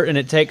effort, and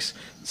it takes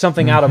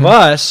something out of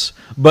us,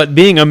 but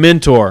being a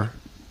mentor,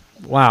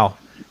 wow.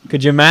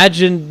 Could you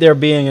imagine there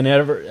being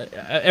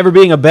ever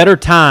being a better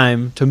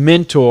time to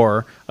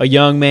mentor a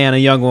young man, a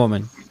young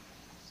woman?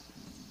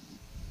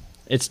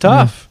 It's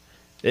tough.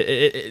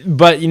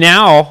 But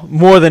now,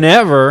 more than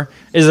ever,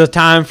 is a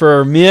time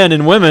for men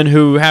and women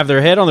who have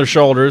their head on their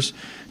shoulders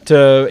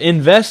to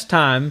invest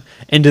time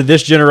into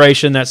this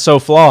generation that's so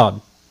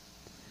flawed.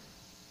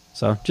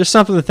 So just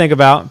something to think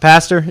about.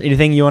 Pastor,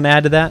 anything you want to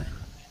add to that?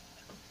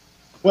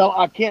 Well,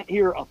 I can't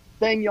hear a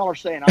thing y'all are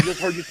saying. I just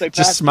heard you say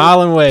Pastor. Just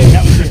smile and wave.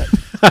 That was it.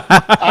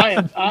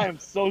 I am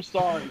so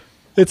sorry.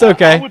 It's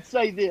okay. I would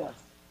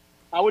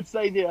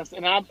say this,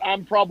 and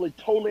I'm probably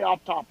totally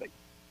off topic,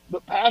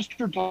 but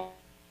Pastor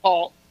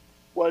Talk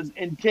was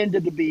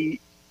intended to be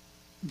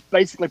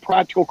basically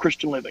practical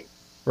Christian living.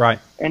 Right.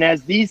 And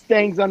as these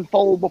things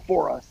unfold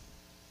before us,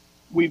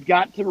 we've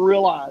got to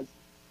realize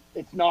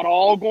it's not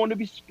all going to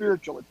be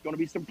spiritual. It's going to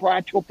be some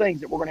practical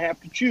things that we're going to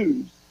have to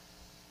choose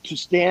to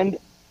stand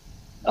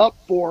up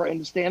for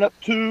and to stand up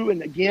to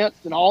and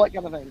against and all that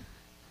kind of thing.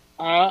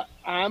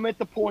 I'm at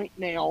the point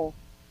now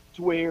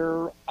to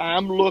where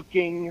I'm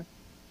looking.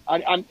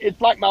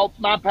 It's like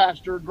my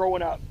pastor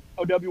growing up,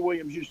 O.W.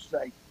 Williams, used to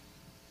say,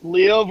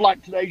 live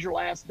like today's your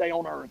last day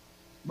on earth,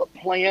 but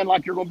plan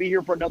like you're going to be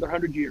here for another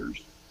 100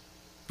 years.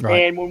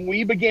 Right. And when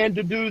we began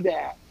to do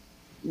that,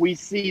 we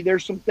see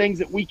there's some things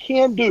that we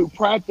can do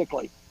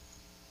practically,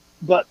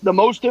 but the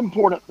most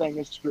important thing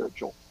is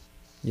spiritual.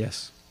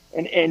 Yes.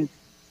 And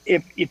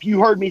if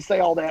you heard me say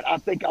all that, I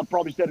think I've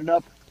probably said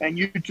enough, and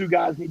you two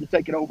guys need to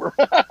take it over.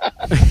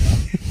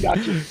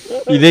 Gotcha.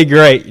 You did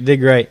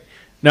great.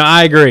 No,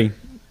 I agree.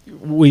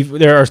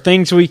 There are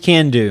things we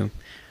can do,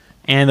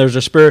 and there's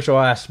a spiritual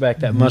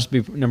aspect that must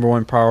be number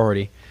one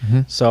priority.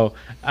 Mm-hmm. So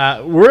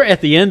we're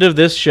at the end of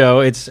this show.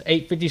 It's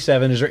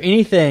 8:57. Is there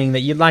anything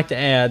that you'd like to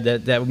add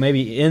that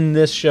maybe in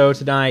this show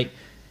tonight,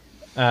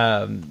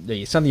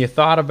 something you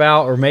thought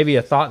about, or maybe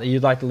a thought that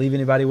you'd like to leave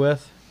anybody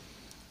with?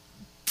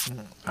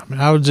 I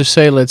mean, I would just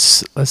say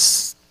let's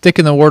stick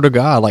in the Word of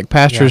God. Like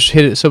Pastor's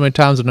hit it so many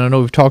times, and I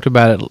know we've talked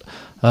about it.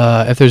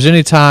 If there's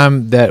any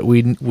time that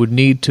we would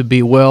need to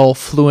be well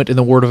fluent in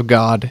the Word of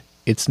God,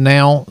 it's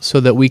now, so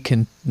that we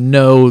can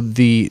know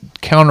the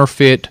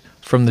counterfeit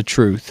from the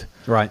truth.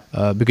 Right.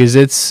 Because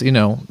it's,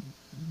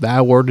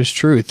 thy word is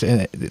truth.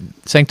 And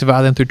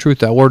sanctify them through truth.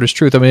 Thy word is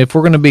truth. I mean, if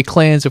we're going to be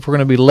cleansed, if we're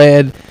going to be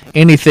led,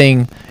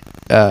 anything,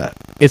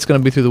 it's going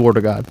to be through the Word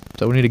of God.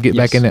 So we need to get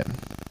back in it.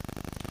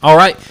 All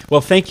right.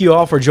 Well, thank you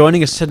all for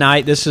joining us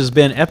tonight. This has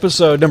been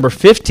episode number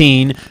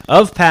 15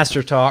 of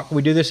Pastor Talk.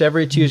 We do this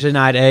every Tuesday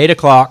night at 8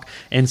 o'clock.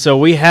 And so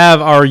we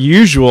have our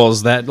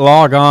usuals that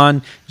log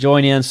on,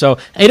 join in. So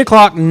 8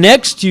 o'clock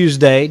next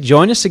Tuesday,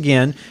 join us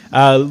again.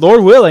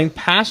 Lord willing,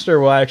 Pastor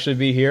will actually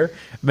be here.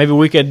 Maybe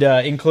we could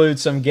include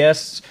some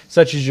guests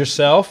such as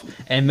yourself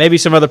and maybe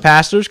some other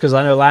pastors, because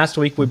I know last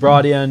week we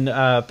brought in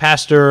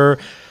Pastor,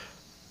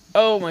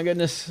 oh my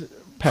goodness,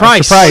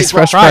 Price.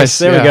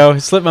 There we go.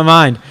 It slipped my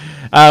mind.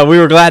 We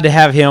were glad to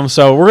have him,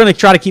 so we're going to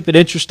try to keep it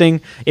interesting.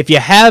 If you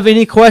have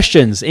any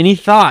questions, any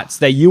thoughts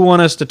that you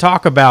want us to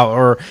talk about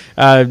or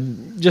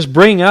just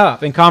bring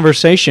up in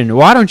conversation,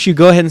 why don't you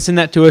go ahead and send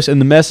that to us in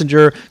the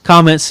Messenger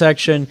comment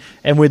section,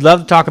 and we'd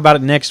love to talk about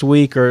it next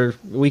week or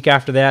week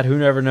after that. Who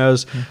never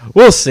knows?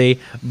 We'll see.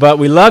 But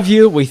we love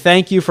you. We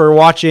thank you for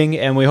watching,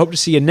 and we hope to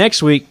see you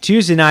next week,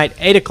 Tuesday night,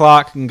 8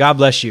 o'clock, and God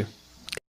bless you.